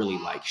 who I really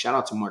like. Shout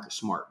out to Marcus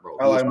Smart, bro.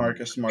 I like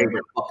Marcus Smart.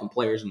 Favorite fucking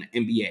players in the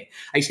NBA.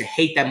 I used to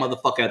hate that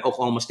motherfucker at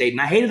Oklahoma State,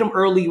 and I hated him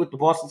early with the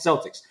Boston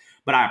Celtics.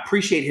 But I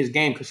appreciate his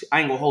game because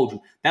I ain't gonna hold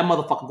you. That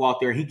motherfucker go out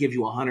there and he gives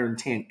you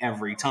 110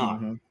 every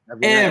time.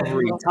 Mm-hmm.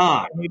 Every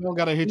time. He don't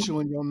gotta hit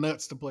you in your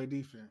nuts to play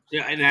defense.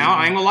 Yeah, and now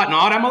I ain't gonna lie. No,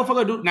 that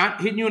motherfucker do not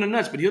hitting you in the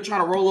nuts, but he'll try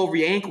to roll over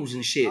your ankles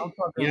and shit.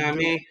 You know what I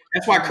mean?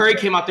 That's why Curry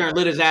came out there and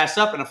lit his ass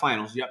up in the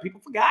finals. Yeah, people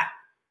forgot.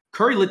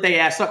 Curry lit their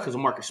ass up because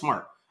of Marcus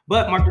Smart.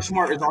 But Marcus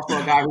Smart is also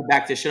a guy who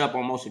backed his shit up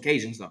on most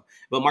occasions, though.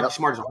 But Marcus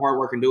Smart is a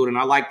hardworking dude, and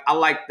I like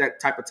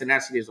that type of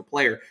tenacity as a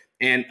player.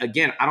 And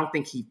again, I don't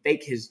think he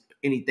fake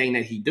anything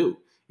that he do.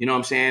 You know what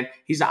I'm saying?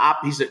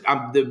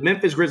 The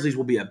Memphis Grizzlies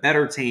will be a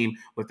better team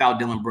without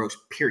Dylan Brooks,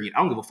 period. I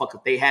don't give a fuck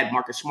if they had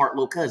Marcus Smart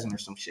little cousin or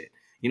some shit.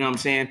 You know what I'm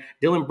saying?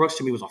 Dylan Brooks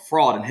to me was a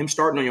fraud, and him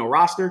starting on your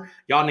roster,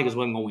 y'all niggas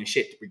wasn't gonna win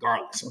shit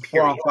regardless.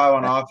 4 on 5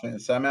 on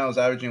offense. That man was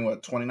averaging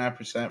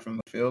 29% from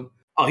the field.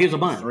 Oh, he was a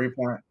bum.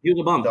 3-point. He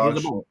was a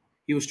bum.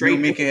 He was straight.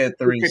 He hit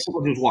threes.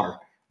 His water.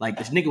 Like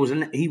this nigga was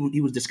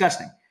he was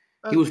disgusting.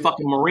 He was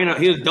fucking Marina.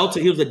 He was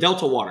the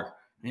Delta water.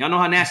 And y'all know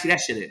how nasty that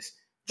shit is.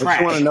 Trash.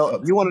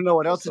 You want to know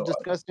what else is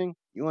disgusting?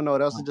 You want to know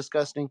what else is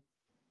disgusting?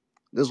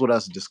 This is what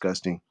else is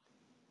disgusting.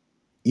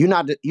 You're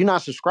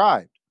not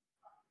subscribed.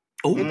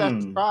 Ooh. Hit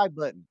that subscribe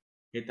button.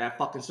 Hit that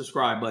fucking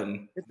subscribe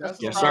button.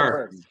 Yes,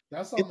 sir.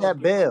 Hit that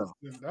bell.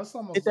 Hit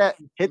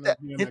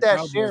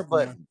that share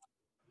button.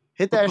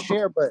 Hit that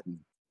share button.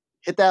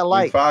 Hit that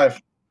like.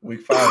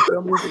 Week 5.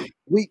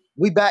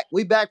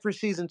 We back for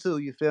season 2.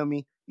 You feel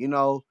me? You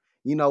know,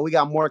 we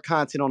got more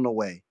content on the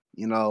way.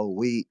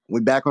 We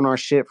back on our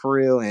shit for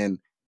real, and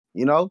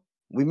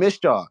we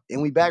missed y'all,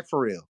 and we back for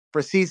real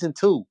for season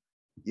 2.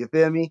 You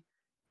feel me?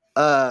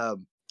 I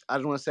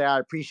just want to say I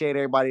appreciate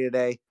everybody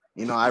today.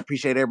 I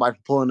appreciate everybody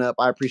for pulling up.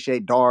 I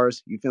appreciate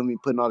Dars. You feel me?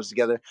 Putting all this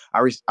together.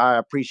 I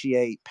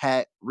appreciate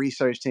Pat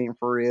research team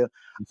for real.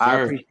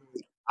 I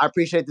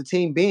appreciate the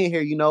team being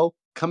here.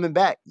 Coming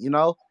back.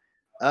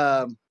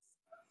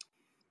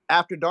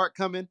 After dark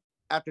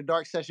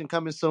session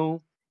coming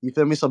soon. You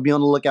feel me? So be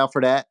on the lookout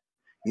for that.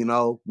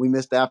 We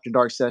missed the after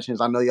dark sessions.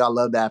 I know y'all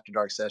love the after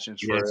dark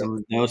sessions.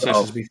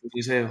 Sessions be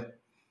as hell.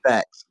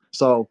 Facts.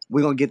 So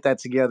we're gonna get that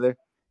together.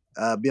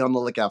 Be on the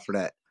lookout for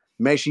that.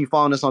 Make sure you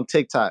following us on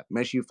TikTok.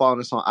 Make sure you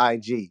following us on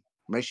IG.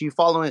 Make sure you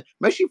following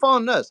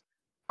us.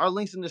 Our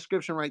links in the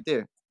description right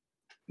there.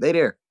 They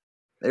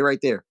right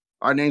there.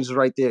 Our names is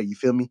right there. You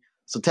feel me?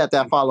 So tap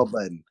that follow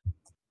button.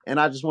 And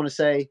I just want to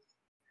say,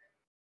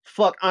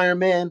 fuck Iron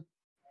Man.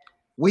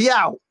 We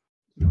out.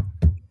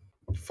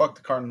 Fuck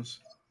the Cardinals.